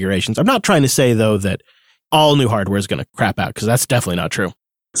some configurations. I'm not trying to say, though, that all new hardware is going to crap out, because that's definitely not true.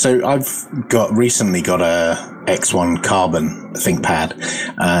 So I've recently got a X1 Carbon ThinkPad.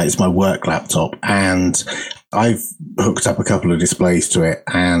 It's my work laptop, and I've hooked up a couple of displays to it,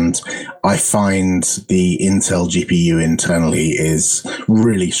 and I find the Intel GPU internally is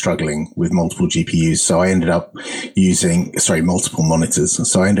really struggling with multiple GPUs. So I ended up using, multiple monitors.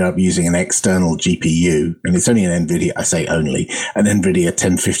 So I ended up using an external GPU, and it's only an NVIDIA, I say only, an NVIDIA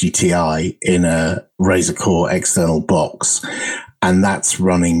 1050 Ti in a Razer Core external box. And that's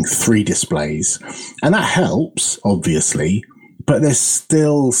running 3 displays. And that helps, obviously, but there's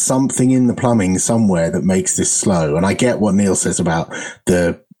still something in the plumbing somewhere that makes this slow. And I get what Neil says about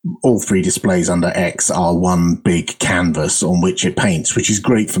all 3 displays under X are one big canvas on which it paints, which is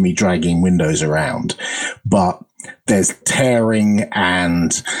great for me dragging windows around. But there's tearing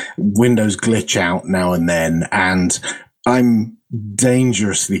and windows glitch out now and then. And I'm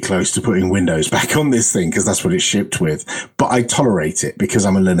dangerously close to putting Windows back on this thing because that's what it's shipped with. But I tolerate it because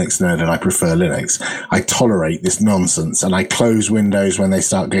I'm a Linux nerd and I prefer Linux. I tolerate this nonsense, and I close Windows when they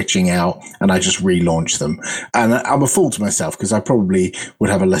start glitching out, and I just relaunch them. And I'm a fool to myself because I probably would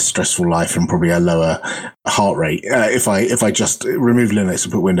have a less stressful life and probably a lower heart rate if I just remove Linux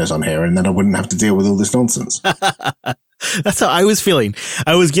and put Windows on here, and then I wouldn't have to deal with all this nonsense. That's how I was feeling.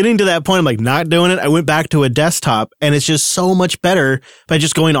 I was getting to that point. I'm like, not doing it. I went back to a desktop, and it's just so much better by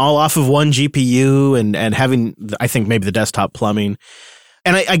just going all off of one GPU and having, I think, maybe the desktop plumbing.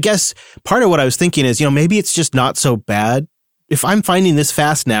 And I guess part of what I was thinking is, maybe it's just not so bad. If I'm finding this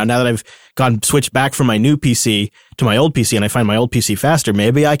fast now that I've switched back from my new PC to my old PC, and I find my old PC faster,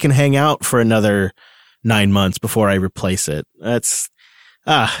 maybe I can hang out for another 9 months before I replace it. It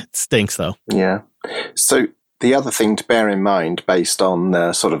stinks though. Yeah. So the other thing to bear in mind, based on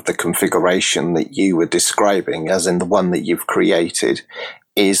the configuration that you were describing, as in the one that you've created,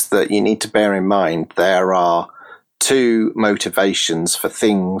 is that you need to bear in mind there are 2 motivations for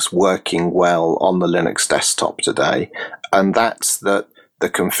things working well on the Linux desktop today. And that's that the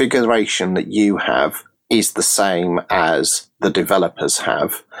configuration that you have is the same as the developers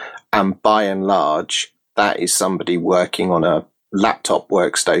have. And by and large, that is somebody working on a laptop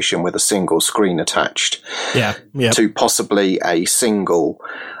workstation with a single screen attached to possibly a single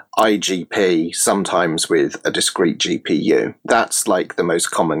IGP, sometimes with a discrete GPU. That's like the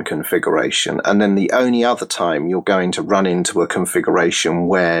most common configuration. And then the only other time you're going to run into a configuration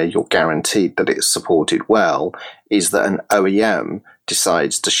where you're guaranteed that it's supported well is that an OEM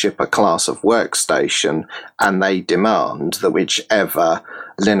decides to ship a class of workstation, and they demand that whichever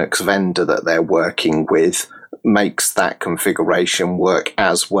Linux vendor that they're working with makes that configuration work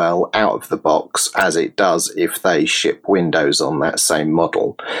as well out of the box as it does if they ship Windows on that same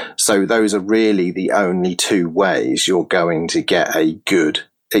model. So those are really the only 2 ways you're going to get a good,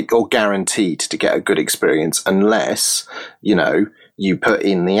 or guaranteed to get a good experience, unless, you put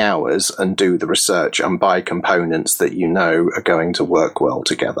in the hours and do the research and buy components that are going to work well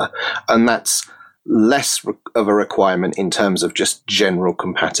together. And that's less of a requirement in terms of just general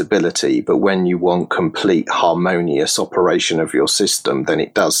compatibility, but when you want complete harmonious operation of your system, then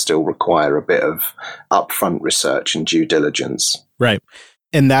it does still require a bit of upfront research and due diligence. Right.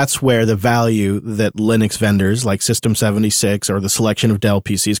 And that's where the value that Linux vendors like System76 or the selection of Dell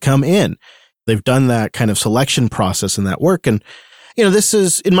PCs come in. They've done that kind of selection process and that work. And this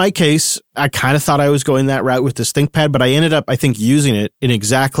is, in my case, I kind of thought I was going that route with this ThinkPad, but I ended up, I think, using it in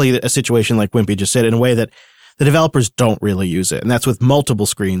exactly a situation like Wimpy just said, in a way that the developers don't really use it. And that's with multiple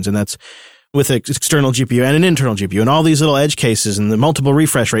screens, and that's with an external GPU and an internal GPU and all these little edge cases and the multiple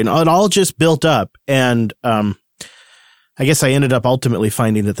refresh rate, and it all just built up. And I guess I ended up ultimately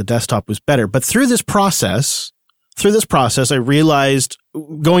finding that the desktop was better. But through this process, I realized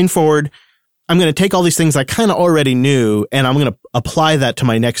going forward, I'm going to take all these things I kind of already knew, and I'm going to apply that to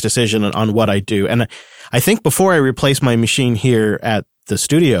my next decision on what I do. And I think before I replace my machine here at the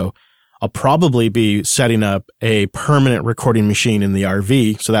studio, I'll probably be setting up a permanent recording machine in the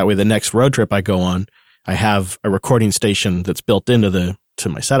RV. So that way the next road trip I go on, I have a recording station that's built into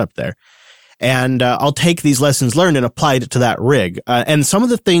my setup there. And I'll take these lessons learned and apply it to that rig. And some of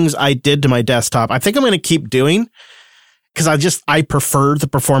the things I did to my desktop, I think I'm going to keep doing, because I prefer the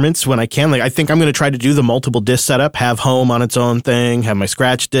performance when I can. Like, I think I'm going to try to do the multiple disk setup, have home on its own thing, have my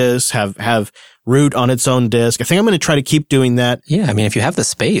scratch disk, have root on its own disk. I think I'm going to try to keep doing that. Yeah, I mean, if you have the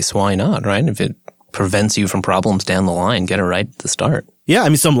space, why not, right? If it prevents you from problems down the line, get it right at the start. Yeah, I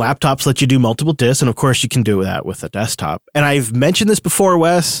mean, some laptops let you do multiple disks, and of course you can do that with a desktop. And I've mentioned this before,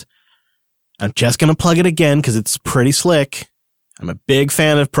 Wes. I'm just going to plug it again because it's pretty slick. I'm a big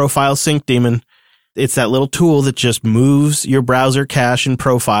fan of Profile Sync Daemon. It's that little tool that just moves your browser cache and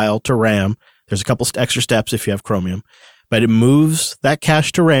profile to RAM. There's a couple extra steps if you have Chromium, but it moves that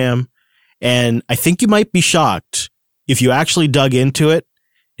cache to RAM. And I think you might be shocked if you actually dug into it.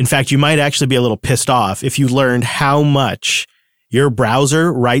 In fact, you might actually be a little pissed off if you learned how much your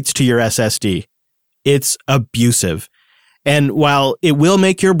browser writes to your SSD. It's abusive. And while it will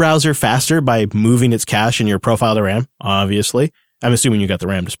make your browser faster by moving its cache and your profile to RAM, obviously, I'm assuming you got the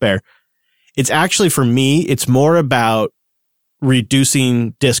RAM to spare. It's actually, for me, it's more about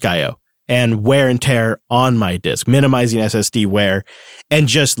reducing disk I/O and wear and tear on my disk, minimizing SSD wear, and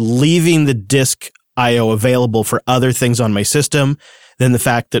just leaving the disk I/O available for other things on my system than the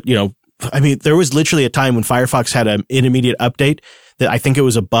fact that, there was literally a time when Firefox had an intermediate update that I think it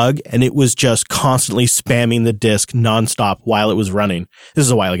was a bug, and it was just constantly spamming the disk nonstop while it was running. This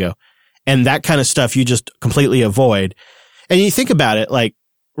is a while ago. And that kind of stuff you just completely avoid. And you think about it, like,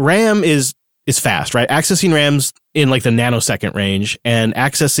 RAM is fast, right? Accessing RAM's in like the nanosecond range, and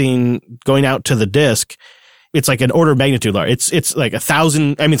going out to the disk, it's like an order of magnitude lower. It's like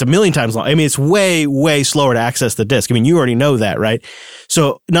 1,000, it's a million times long. It's way, way slower to access the disk. You already know that, right?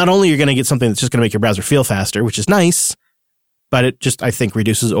 So not only you're going to get something that's just going to make your browser feel faster, which is nice, but it just, I think,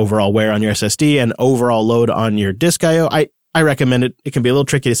 reduces overall wear on your SSD and overall load on your disk I/O. I recommend it. It can be a little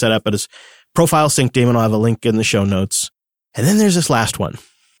tricky to set up, but it's Profile Sync Daemon. I'll have a link in the show notes. And then there's this last one.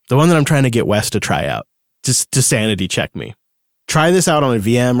 The one that I'm trying to get Wes to try out, just to sanity check me. Try this out on a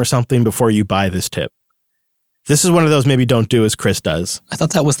VM or something before you buy this tip. This is one of those maybe don't do as Chris does. I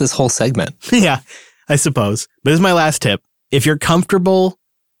thought that was this whole segment. Yeah, I suppose. But this is my last tip. If you're comfortable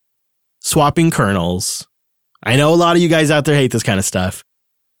swapping kernels, I know a lot of you guys out there hate this kind of stuff,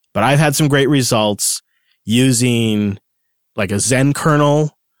 but I've had some great results using like a Zen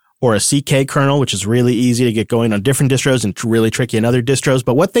kernel or a CK kernel, which is really easy to get going on different distros and really tricky in other distros.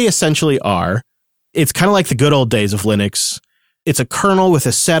 But what they essentially are, it's kind of like the good old days of Linux. It's a kernel with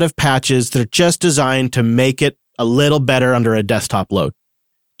a set of patches that are just designed to make it a little better under a desktop load.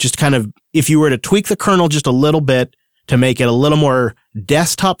 Just kind of, if you were to tweak the kernel just a little bit to make it a little more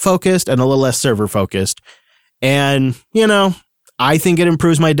desktop focused and a little less server focused. And, I think it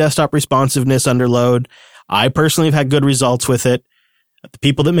improves my desktop responsiveness under load. I personally have had good results with it. The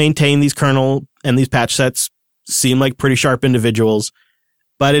people that maintain these kernel and these patch sets seem like pretty sharp individuals,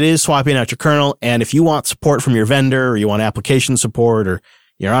 but it is swapping out your kernel. And if you want support from your vendor, or you want application support, or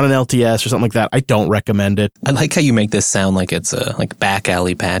you're on an LTS or something like that, I don't recommend it. I like how you make this sound like it's like back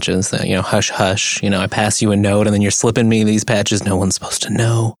alley patches that, hush, hush. I pass you a note and then you're slipping me these patches no one's supposed to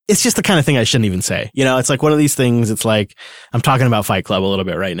know. It's just the kind of thing I shouldn't even say. It's like one of these things. It's like I'm talking about Fight Club a little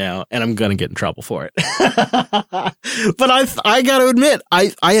bit right now, and I'm going to get in trouble for it. But I got to admit,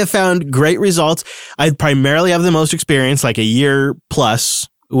 I have found great results. I primarily have the most experience, like a year plus,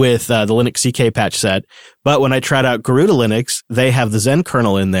 with the Linux CK patch set. But when I tried out Garuda Linux, they have the Zen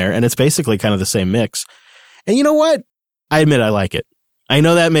kernel in there, and it's basically kind of the same mix. And you know what? I admit I like it. I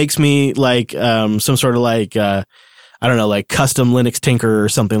know that makes me like some sort of like, like custom Linux tinker or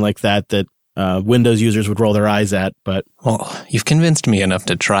something like that Windows users would roll their eyes at, but... Well, you've convinced me enough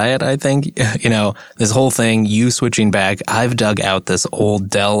to try it, I think. This whole thing, you switching back, I've dug out this old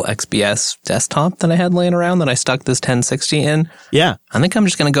Dell XPS desktop that I had laying around that I stuck this 1060 in. Yeah. I think I'm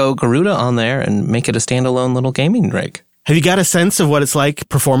just going to go Garuda on there and make it a standalone little gaming rig. Have you got a sense of what it's like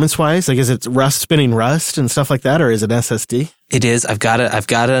performance-wise? Like, is it Rust spinning Rust and stuff like that, or is it SSD? It is. I've got an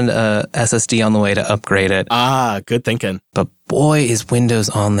SSD on the way to upgrade it. Ah, good thinking. But boy, is Windows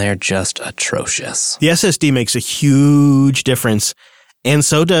on there just atrocious. The SSD makes a huge difference, and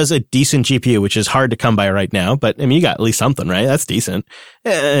so does a decent GPU, which is hard to come by right now. But, I mean, you got at least something, right? That's decent,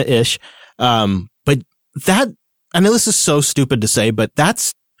 ish. But that, I know this is so stupid to say, but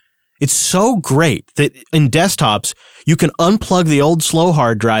it's so great that in desktops, you can unplug the old slow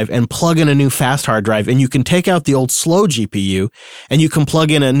hard drive and plug in a new fast hard drive, and you can take out the old slow GPU and you can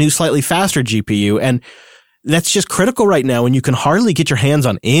plug in a new slightly faster GPU. And that's just critical right now when you can hardly get your hands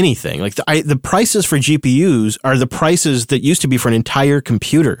on anything. Like the prices for GPUs are the prices that used to be for an entire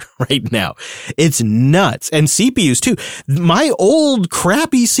computer right now. It's nuts. And CPUs too. My old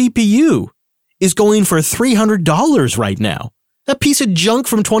crappy CPU is going for $300 right now. That piece of junk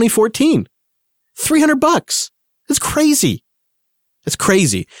from 2014. $300. It's crazy. It's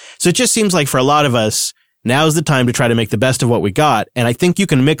crazy. So it just seems like for a lot of us, now's the time to try to make the best of what we got. And I think you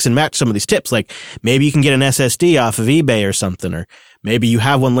can mix and match some of these tips. Like maybe you can get an SSD off of eBay or something, or maybe you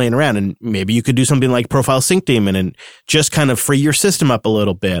have one laying around, and maybe you could do something like Profile Sync Daemon and just kind of free your system up a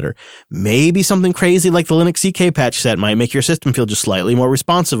little bit. Or maybe something crazy like the Linux CK patch set might make your system feel just slightly more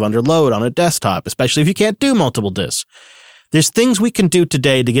responsive under load on a desktop, especially if you can't do multiple disks. There's things we can do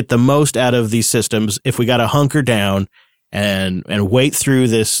today to get the most out of these systems if we got to hunker down and wait through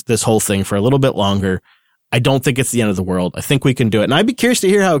this whole thing for a little bit longer. I don't think it's the end of the world. I think we can do it. And I'd be curious to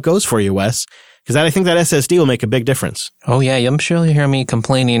hear how it goes for you, Wes, because I think that SSD will make a big difference. Oh, yeah. I'm sure you'll hear me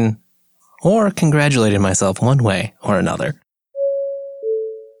complaining or congratulating myself one way or another.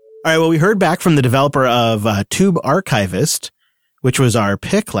 All right. Well, we heard back from the developer of Tube Archivist, which was our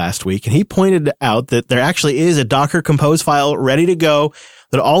pick last week, and he pointed out that there actually is a Docker Compose file ready to go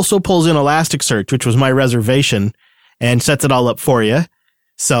that also pulls in Elasticsearch, which was my reservation, and sets it all up for you.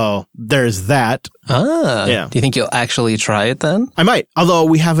 So there's that. Yeah. Do you think you'll actually try it then? I might. Although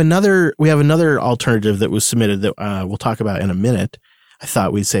we have another alternative that was submitted that we'll talk about in a minute. I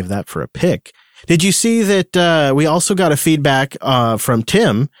thought we'd save that for a pick. Did you see that we also got a feedback from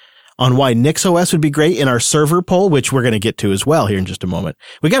Tim on why NixOS would be great in our server poll, which we're going to get to as well here in just a moment.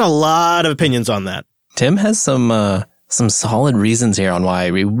 We got a lot of opinions on that. Tim has some solid reasons here on why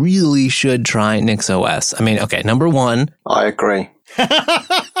we really should try NixOS. I mean, okay, number one. I agree.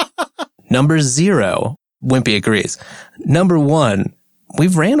 Number 0, Wimpy agrees. Number 1,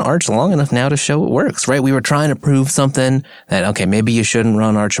 we've ran Arch long enough now to show it works, right? We were trying to prove something that, okay, maybe you shouldn't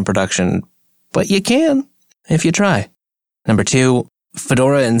run Arch in production, but you can if you try. Number 2,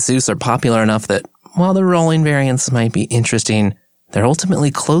 Fedora and SUSE are popular enough that while the rolling variants might be interesting, they're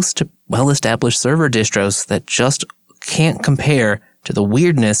ultimately close to well-established server distros that just can't compare to the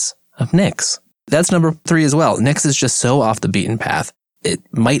weirdness of Nix. That's number 3 as well. Nix is just so off the beaten path. It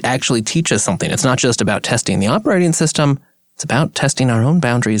might actually teach us something. It's not just about testing the operating system. It's about testing our own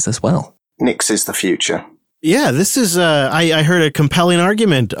boundaries as well. Nix is the future. Yeah, this is, I heard a compelling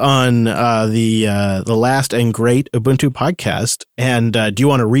argument on the last and great Ubuntu podcast. And do you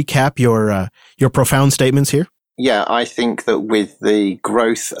want to recap your profound statements here? Yeah, I think that with the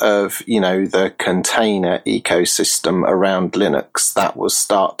growth of, the container ecosystem around Linux, that will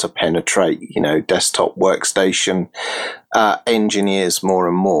start to penetrate, desktop workstation engineers more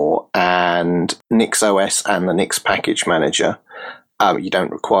and more. And NixOS and the Nix package manager, you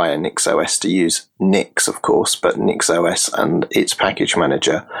don't require NixOS to use Nix, of course, but NixOS and its package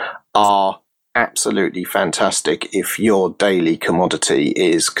manager are absolutely fantastic if your daily commodity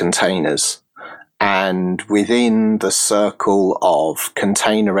is containers. And within the circle of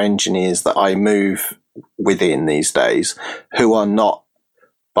container engineers that I move within these days, who are not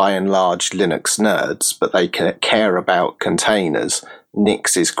by and large Linux nerds, but they care about containers,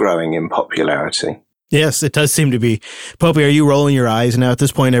 Nix is growing in popularity. Yes, it does seem to be. Popey, are you rolling your eyes now at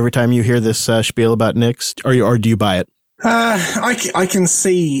this point every time you hear this spiel about Nix, or do you buy it? I can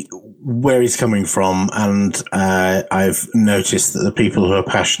see where he's coming from, and I've noticed that the people who are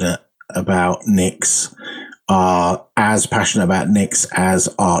passionate about Nix are as passionate about Nix as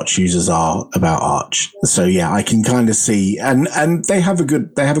Arch users are about Arch. So yeah, I can kind of see, and they have a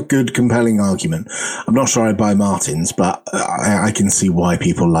good compelling argument. I'm not sure I'd buy Martin's, but I can see why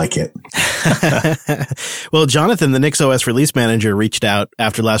people like it. Well, Jonathan, the NixOS release manager, reached out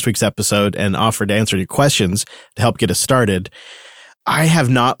after last week's episode and offered to answer your questions to help get us started. I have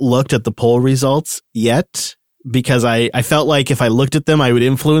not looked at the poll results yet, because I felt like if I looked at them, I would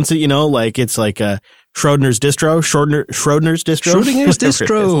influence it, like it's like a Schrodinger's distro.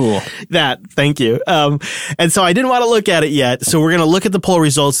 That, thank you. And so I didn't want to look at it yet. So we're going to look at the poll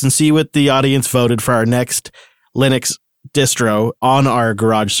results and see what the audience voted for our next Linux distro on our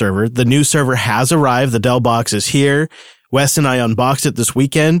garage server. The new server has arrived. The Dell box is here. Wes and I unboxed it this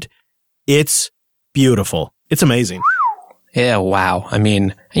weekend. It's beautiful. It's amazing. Yeah, wow. I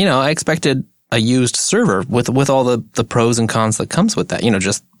mean, I expected a used server with all the pros and cons that comes with that,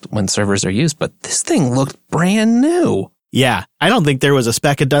 just when servers are used. But this thing looked brand new. Yeah, I don't think there was a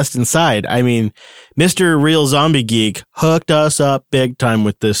speck of dust inside. I mean, Mr. Real Zombie Geek hooked us up big time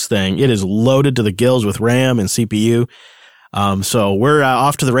with this thing. It is loaded to the gills with RAM and CPU. So we're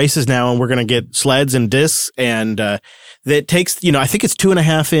off to the races now, and we're going to get sleds and discs. And that takes, I think it's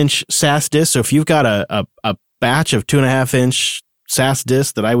 2.5-inch SAS discs. So if you've got a batch of 2.5-inch SAS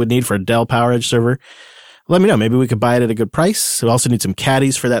discs that I would need for a Dell PowerEdge server, let me know. Maybe we could buy it at a good price. We also need some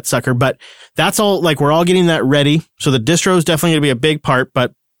caddies for that sucker. But that's all, we're all getting that ready. So the distro is definitely going to be a big part.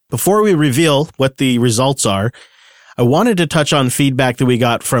 But before we reveal what the results are, I wanted to touch on feedback that we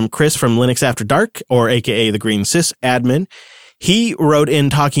got from Chris from Linux After Dark, or AKA the Green Sys admin. He wrote in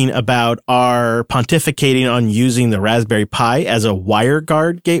talking about our pontificating on using the Raspberry Pi as a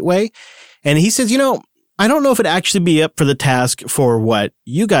WireGuard gateway. And he says, I don't know if it'd actually be up for the task for what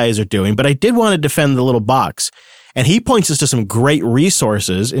you guys are doing, but I did want to defend the little box. And he points us to some great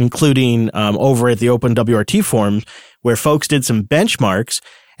resources, including over at the OpenWRT forums, where folks did some benchmarks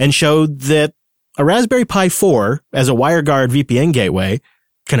and showed that a Raspberry Pi 4 as a WireGuard VPN gateway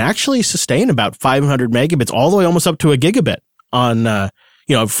can actually sustain about 500 megabits, all the way almost up to a gigabit on,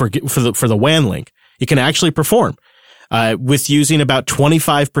 for the WAN link. It can actually perform with using about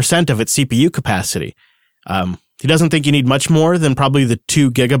 25% of its CPU capacity. He doesn't think you need much more than probably the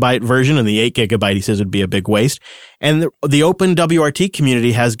 2 gigabyte version, and the 8 gigabyte he says would be a big waste. And the OpenWRT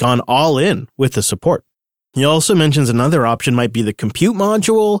community has gone all in with the support. He also mentions another option might be the compute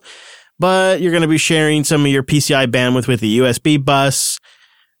module, but you're going to be sharing some of your PCI bandwidth with the USB bus.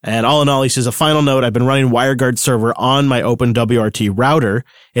 And all in all, he says, a final note, I've been running WireGuard server on my OpenWRT router.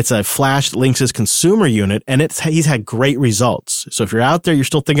 It's a flash that links his consumer unit, and he's had great results. So if you're out there, you're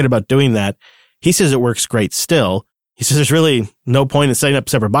still thinking about doing that, he says it works great still. He says there's really no point in setting up a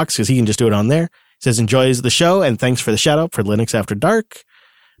separate box because he can just do it on there. He says enjoys the show, and thanks for the shout out for Linux After Dark.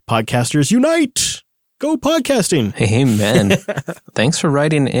 Podcasters unite! Go podcasting! Amen. Thanks for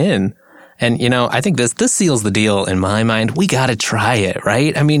writing in. And, I think this seals the deal in my mind. We got to try it,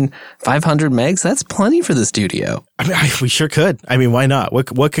 right? I mean, 500 megs, that's plenty for the studio. I mean, we sure could. I mean, why not?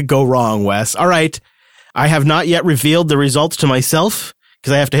 What could go wrong, Wes? All right. I have not yet revealed the results to myself,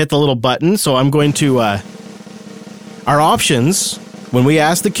 because I have to hit the little button. So I'm going to, our options, when we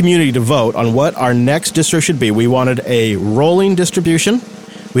asked the community to vote on what our next distro should be, we wanted a rolling distribution.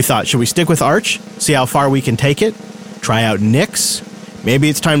 We thought, should we stick with Arch, see how far we can take it, try out Nix, maybe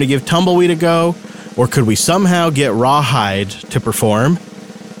it's time to give Tumbleweed a go, or could we somehow get Rawhide to perform?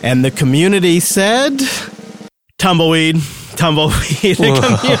 And the community said, Tumbleweed. I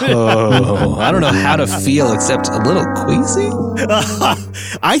don't know how to feel except a little queasy.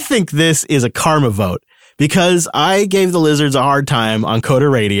 I think this is a karma vote because I gave the Lizards a hard time on Coda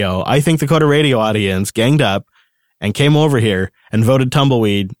Radio. I think the Coda Radio audience ganged up and came over here and voted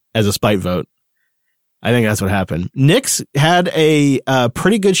Tumbleweed as a spite vote. I think that's what happened. Nix had a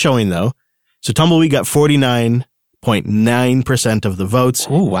pretty good showing though. So Tumbleweed got 49.9% of the votes.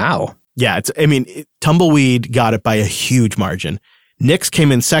 Oh, wow. Yeah, Tumbleweed got it by a huge margin. Nix came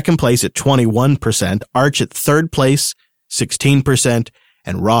in second place at 21%, Arch at third place, 16%,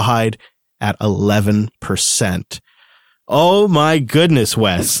 and Rawhide at 11%. Oh my goodness,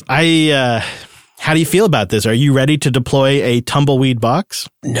 Wes. How do you feel about this? Are you ready to deploy a Tumbleweed box?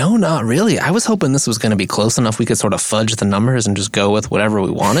 No, not really. I was hoping this was going to be close enough we could sort of fudge the numbers and just go with whatever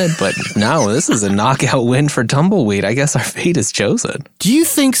we wanted. But no, this is a knockout win for Tumbleweed. I guess our fate is chosen. Do you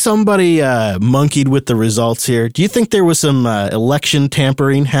think somebody monkeyed with the results here? Do you think there was some election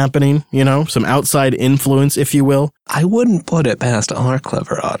tampering happening? Some outside influence, if you will? I wouldn't put it past our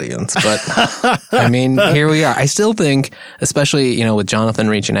clever audience, but I mean, here we are. I still think, especially, with Jonathan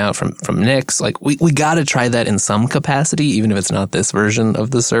reaching out from Nix, we got to try that in some capacity, even if it's not this version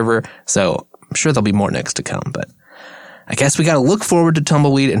of the server. So I'm sure there'll be more Nix to come, but I guess we got to look forward to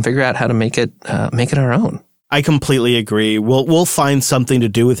Tumbleweed and figure out how to make it our own. I completely agree. We'll find something to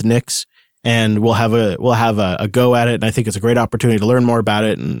do with Nix, and we'll have a go at it. And I think it's a great opportunity to learn more about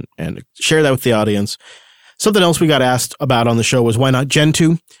it and share that with the audience. Something else we got asked about on the show was why not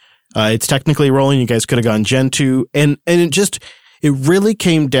Gentoo? It's technically rolling. You guys could have gone Gentoo. And it really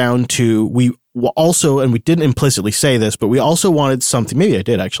came down to, we also, and we didn't implicitly say this, but we also wanted something, maybe I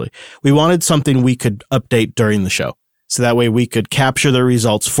did actually. We wanted something we could update during the show. So that way we could capture the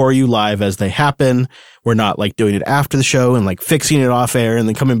results for you live as they happen. We're not like doing it after the show and like fixing it off air and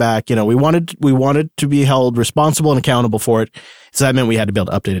then coming back. We wanted to be held responsible and accountable for it. So that meant we had to be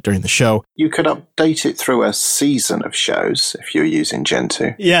able to update it during the show. You could update it through a season of shows if you're using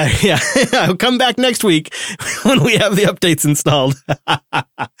Gentoo. Yeah. I'll come back next week when we have the updates installed.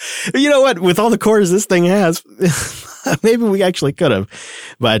 You know what? With all the cores this thing has, maybe we actually could have.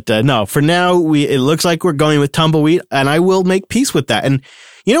 But no, for now, it looks like we're going with Tumbleweed, and I will make peace with that. And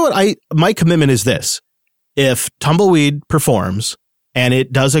you know what? My commitment is this. If Tumbleweed performs and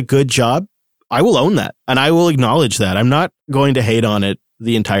it does a good job, I will own that and I will acknowledge that. I'm not going to hate on it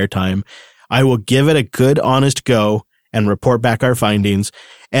the entire time. I will give it a good, honest go and report back our findings.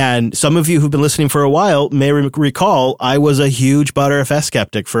 And some of you who've been listening for a while may recall I was a huge Btrfs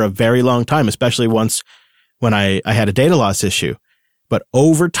skeptic for a very long time, especially once when I had a data loss issue. But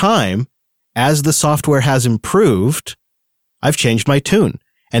over time, as the software has improved, I've changed my tune.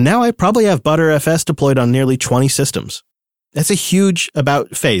 And now I probably have Btrfs deployed on nearly 20 systems. That's a huge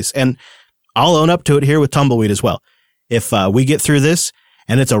about face. And I'll own up to it here with Tumbleweed as well. If we get through this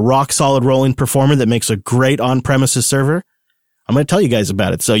and it's a rock solid rolling performer that makes a great on-premises server, I'm going to tell you guys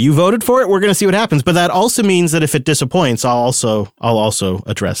about it. So you voted for it. We're going to see what happens. But that also means that if it disappoints, I'll also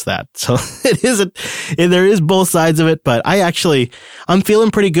address that. So there is both sides of it, but I'm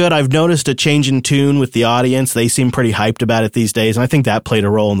feeling pretty good. I've noticed a change in tune with the audience. They seem pretty hyped about it these days. And I think that played a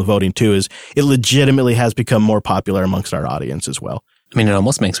role in the voting too, is it legitimately has become more popular amongst our audience as well. I mean, it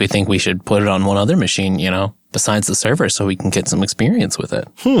almost makes me think we should put it on one other machine, besides the server, so we can get some experience with it.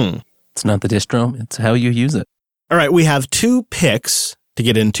 It's not the distro, it's how you use it. All right, we have 2 picks to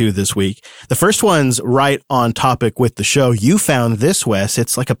get into this week. The first one's right on topic with the show. You found this, Wes.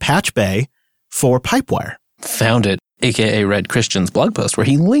 It's like a patch bay for Pipewire. Found it, aka read Christian's blog post where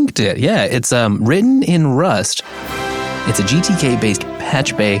he linked it. Yeah, it's written in Rust. It's a GTK-based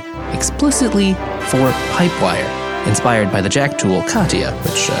patch bay explicitly for Pipewire, inspired by the Jack tool Katia,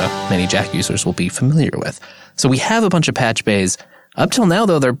 which many Jack users will be familiar with. So we have a bunch of patch bays. Up till now,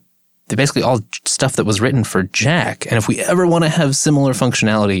 though, they're basically all stuff that was written for Jack. And if we ever want to have similar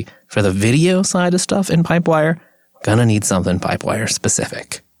functionality for the video side of stuff in Pipewire, gonna need something Pipewire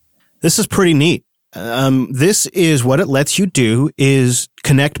specific. This is pretty neat. This is what it lets you do is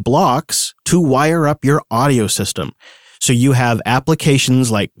connect blocks to wire up your audio system. So you have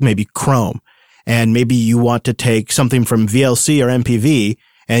applications like maybe Chrome, and maybe you want to take something from VLC or MPV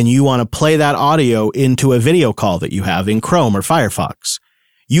and you want to play that audio into a video call that you have in Chrome or Firefox.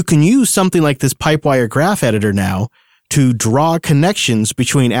 You can use something like this Pipewire graph editor now to draw connections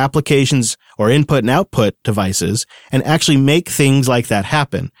between applications or input and output devices and actually make things like that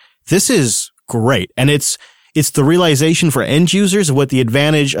happen. This is great. And it's the realization for end users of what the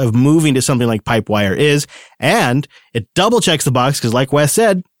advantage of moving to something like Pipewire is. And it double checks the box because, like Wes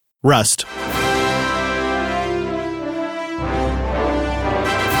said, Rust.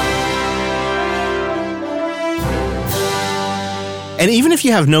 And even if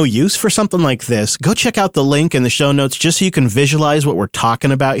you have no use for something like this, go check out the link in the show notes just so you can visualize what we're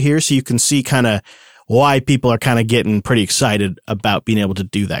talking about here, so you can see kind of why people are kind of getting pretty excited about being able to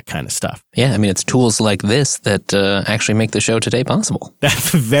do that kind of stuff. Yeah, I mean, it's tools like this that actually make the show today possible.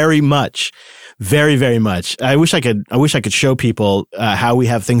 Very much. Very, very much. I wish I could show people how we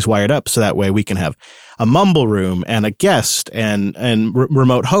have things wired up so that way we can have a mumble room and a guest and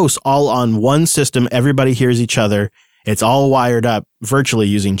remote hosts all on one system. Everybody hears each other. It's all wired up virtually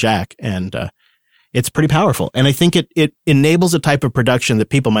using Jack, and it's pretty powerful. And I think it enables a type of production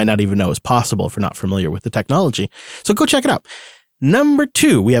that people might not even know is possible if you're not familiar with the technology. So go check it out. Number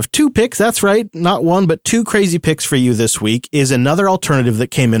 2, we have 2 picks. That's right. Not one, but 2 crazy picks for you this week is another alternative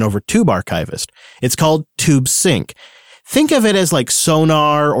that came in over Tube Archivist. It's called Tube Sync. Think of it as like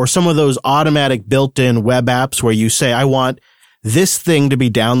Sonar or some of those automatic built-in web apps where you say, I want this thing to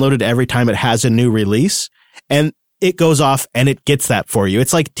be downloaded every time it has a new release. And it goes off and it gets that for you.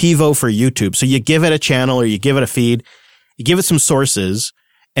 It's like TiVo for YouTube. So you give it a channel or you give it a feed, you give it some sources,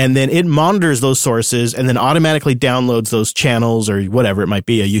 and then it monitors those sources and then automatically downloads those channels or whatever it might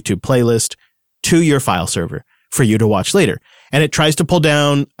be, a YouTube playlist, to your file server for you to watch later. And it tries to pull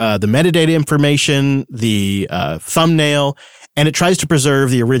down the metadata information, the thumbnail, and it tries to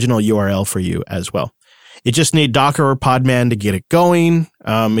preserve the original URL for you as well. You just need Docker or Podman to get it going.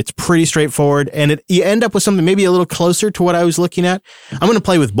 It's pretty straightforward, and you end up with something maybe a little closer to what I was looking at. I'm going to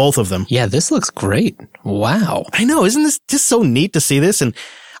play with both of them. Yeah, this looks great. Wow. I know. Isn't this just so neat to see this? And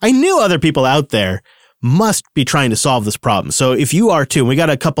I knew other people out there must be trying to solve this problem. So if you are too, and we got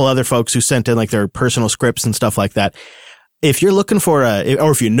a couple other folks who sent in like their personal scripts and stuff like that. if you're looking for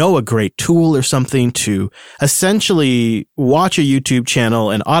or if you know a great tool or something to essentially watch a YouTube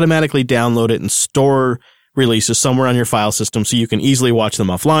channel and automatically download it and store releases somewhere on your file system so you can easily watch them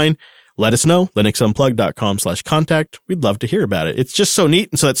offline, let us know. linuxunplugged.com/contact. We'd love to hear about it. It's just so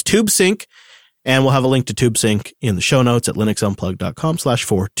neat. And so that's TubeSync. And we'll have a link to TubeSync in the show notes at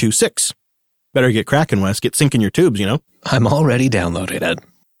linuxunplugged.com/426. Better get cracking, Wes. Get syncing your tubes, I'm already downloaded it.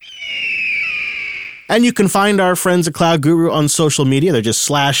 And you can find our friends at Cloud Guru on social media. They're just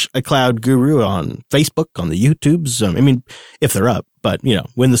 /a Cloud Guru on Facebook, on the YouTubes. If they're up. But,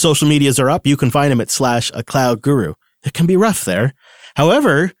 when the social medias are up, you can find them at /a Cloud Guru. It can be rough there.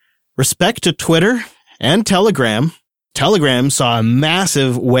 However, respect to Twitter and Telegram. Telegram saw a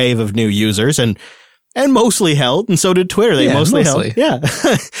massive wave of new users and mostly held, and so did Twitter. They mostly held. Yeah.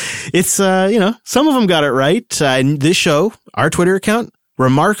 It's, some of them got it right. And this show, our Twitter account,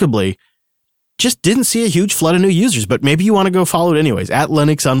 remarkably, just didn't see a huge flood of new users, but maybe you want to go follow it anyways. At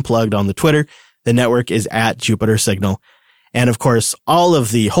Linux Unplugged on the Twitter. The network is at Jupiter Signal. And of course, all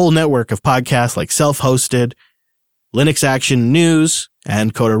of the whole network of podcasts like Self-Hosted, Linux Action News,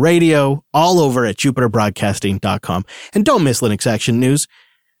 and Coda Radio, all over at jupiterbroadcasting.com. And don't miss Linux Action News.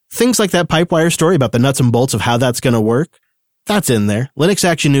 Things like that Pipewire story about the nuts and bolts of how that's going to work, that's in there. Linux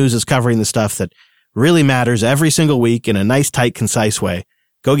Action News is covering the stuff that really matters every single week in a nice, tight, concise way.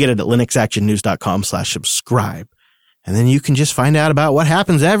 Go get it at linuxactionnews.com/subscribe. And then you can just find out about what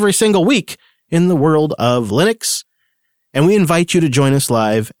happens every single week in the world of Linux. And we invite you to join us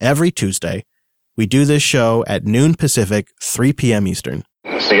live every Tuesday. We do this show at noon Pacific, 3 p.m. Eastern.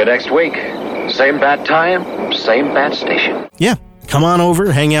 See you next week. Same bat time, same bat station. Yeah. Come on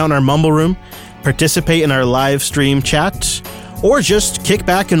over, hang out in our Mumble Room, participate in our live stream chat, or just kick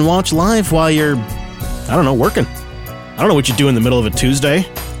back and watch live while you're, working. I don't know what you do in the middle of a Tuesday.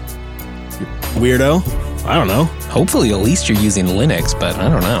 Weirdo. I don't know. Hopefully, at least you're using Linux, but I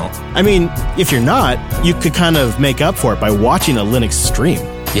don't know. If you're not, you could kind of make up for it by watching a Linux stream.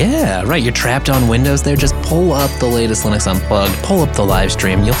 Yeah, right. You're trapped on Windows there. Just pull up the latest Linux Unplugged, pull up the live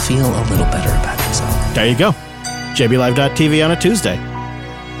stream. You'll feel a little better about yourself. There you go. jblive.tv on a Tuesday.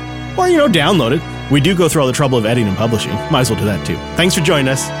 Or, download it. We do go through all the trouble of editing and publishing. Might as well do that too. Thanks for joining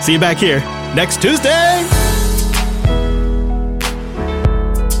us. See you back here next Tuesday!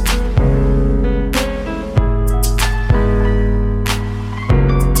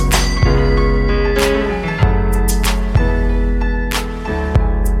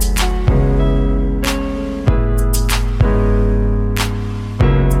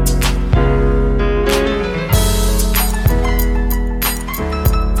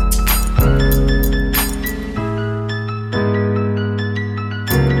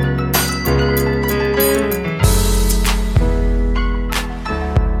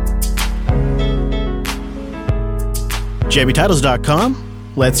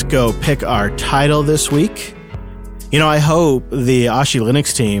 jbtitles.com. Let's go pick our title this week. I hope the Ashi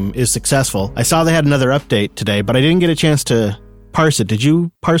Linux team is successful. I saw they had another update today, but I didn't get a chance to parse it. Did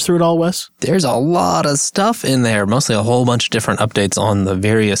you parse through it all, Wes? There's a lot of stuff in there, mostly a whole bunch of different updates on the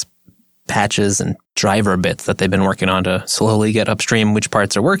various patches and driver bits that they've been working on to slowly get upstream which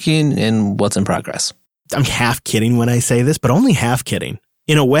parts are working and what's in progress. I'm half kidding when I say this, but only half kidding.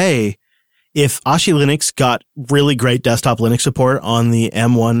 In a way, if Ashi Linux got really great desktop Linux support on the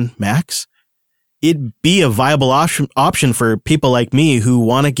M1 Macs, it'd be a viable option for people like me who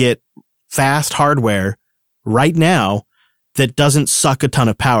want to get fast hardware right now that doesn't suck a ton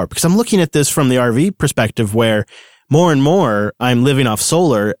of power. Because I'm looking at this from the RV perspective where more and more I'm living off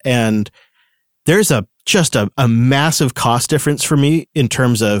solar, and there's just a massive cost difference for me in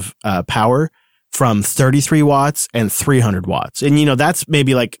terms of power from 33 watts and 300 watts. And, that's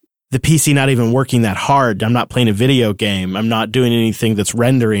maybe like the PC not even working that hard. I'm not playing a video game. I'm not doing anything that's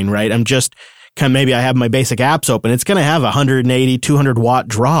rendering, right? I'm just maybe I have my basic apps open. It's going to have 180, 200 watt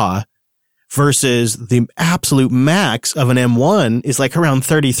draw versus the absolute max of an M1 is like around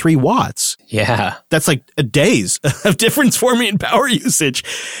 33 watts. Yeah. That's like a days of difference for me in power usage.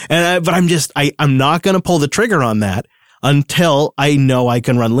 But I'm not going to pull the trigger on that until I know I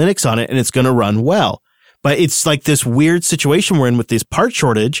can run Linux on it and it's going to run well. But it's like this weird situation we're in with this part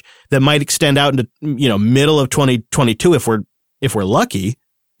shortage that might extend out into, middle of 2022 if we're lucky.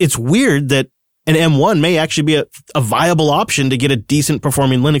 It's weird that an M1 may actually be a viable option to get a decent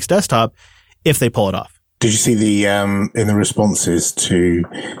performing Linux desktop if they pull it off. Did you see the in the responses to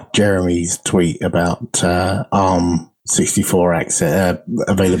Jeremy's tweet about ARM 64 access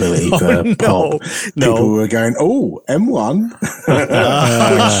availability for POP? People were going, M1,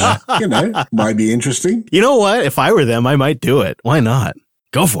 which, might be interesting. You know what? If I were them, I might do it. Why not?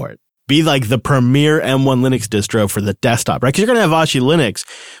 Go for it. be like the premier M1 Linux distro for the desktop, right? Because you're going to have Ashi Linux,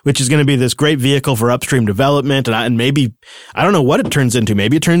 which is going to be this great vehicle for upstream development. And maybe, I don't know what it turns into.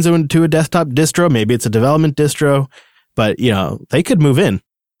 Maybe it turns into a desktop distro. Maybe it's a development distro. But, they could move in.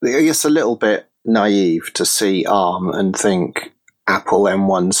 I guess a little bit naive to see ARM and think Apple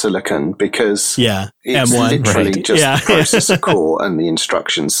M1 silicon, because it's M1, literally right. just the processor core and the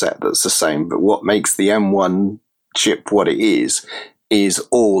instruction set that's the same. But what makes the M1 chip what it is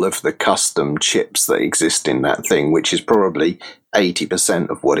all of the custom chips that exist in that thing, which is probably 80%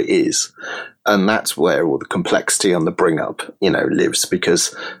 of what it is. And that's where all the complexity on the bring up, lives,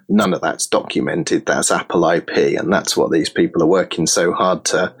 because none of that's documented. That's Apple IP, and that's what these people are working so hard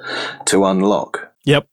to unlock. Yep.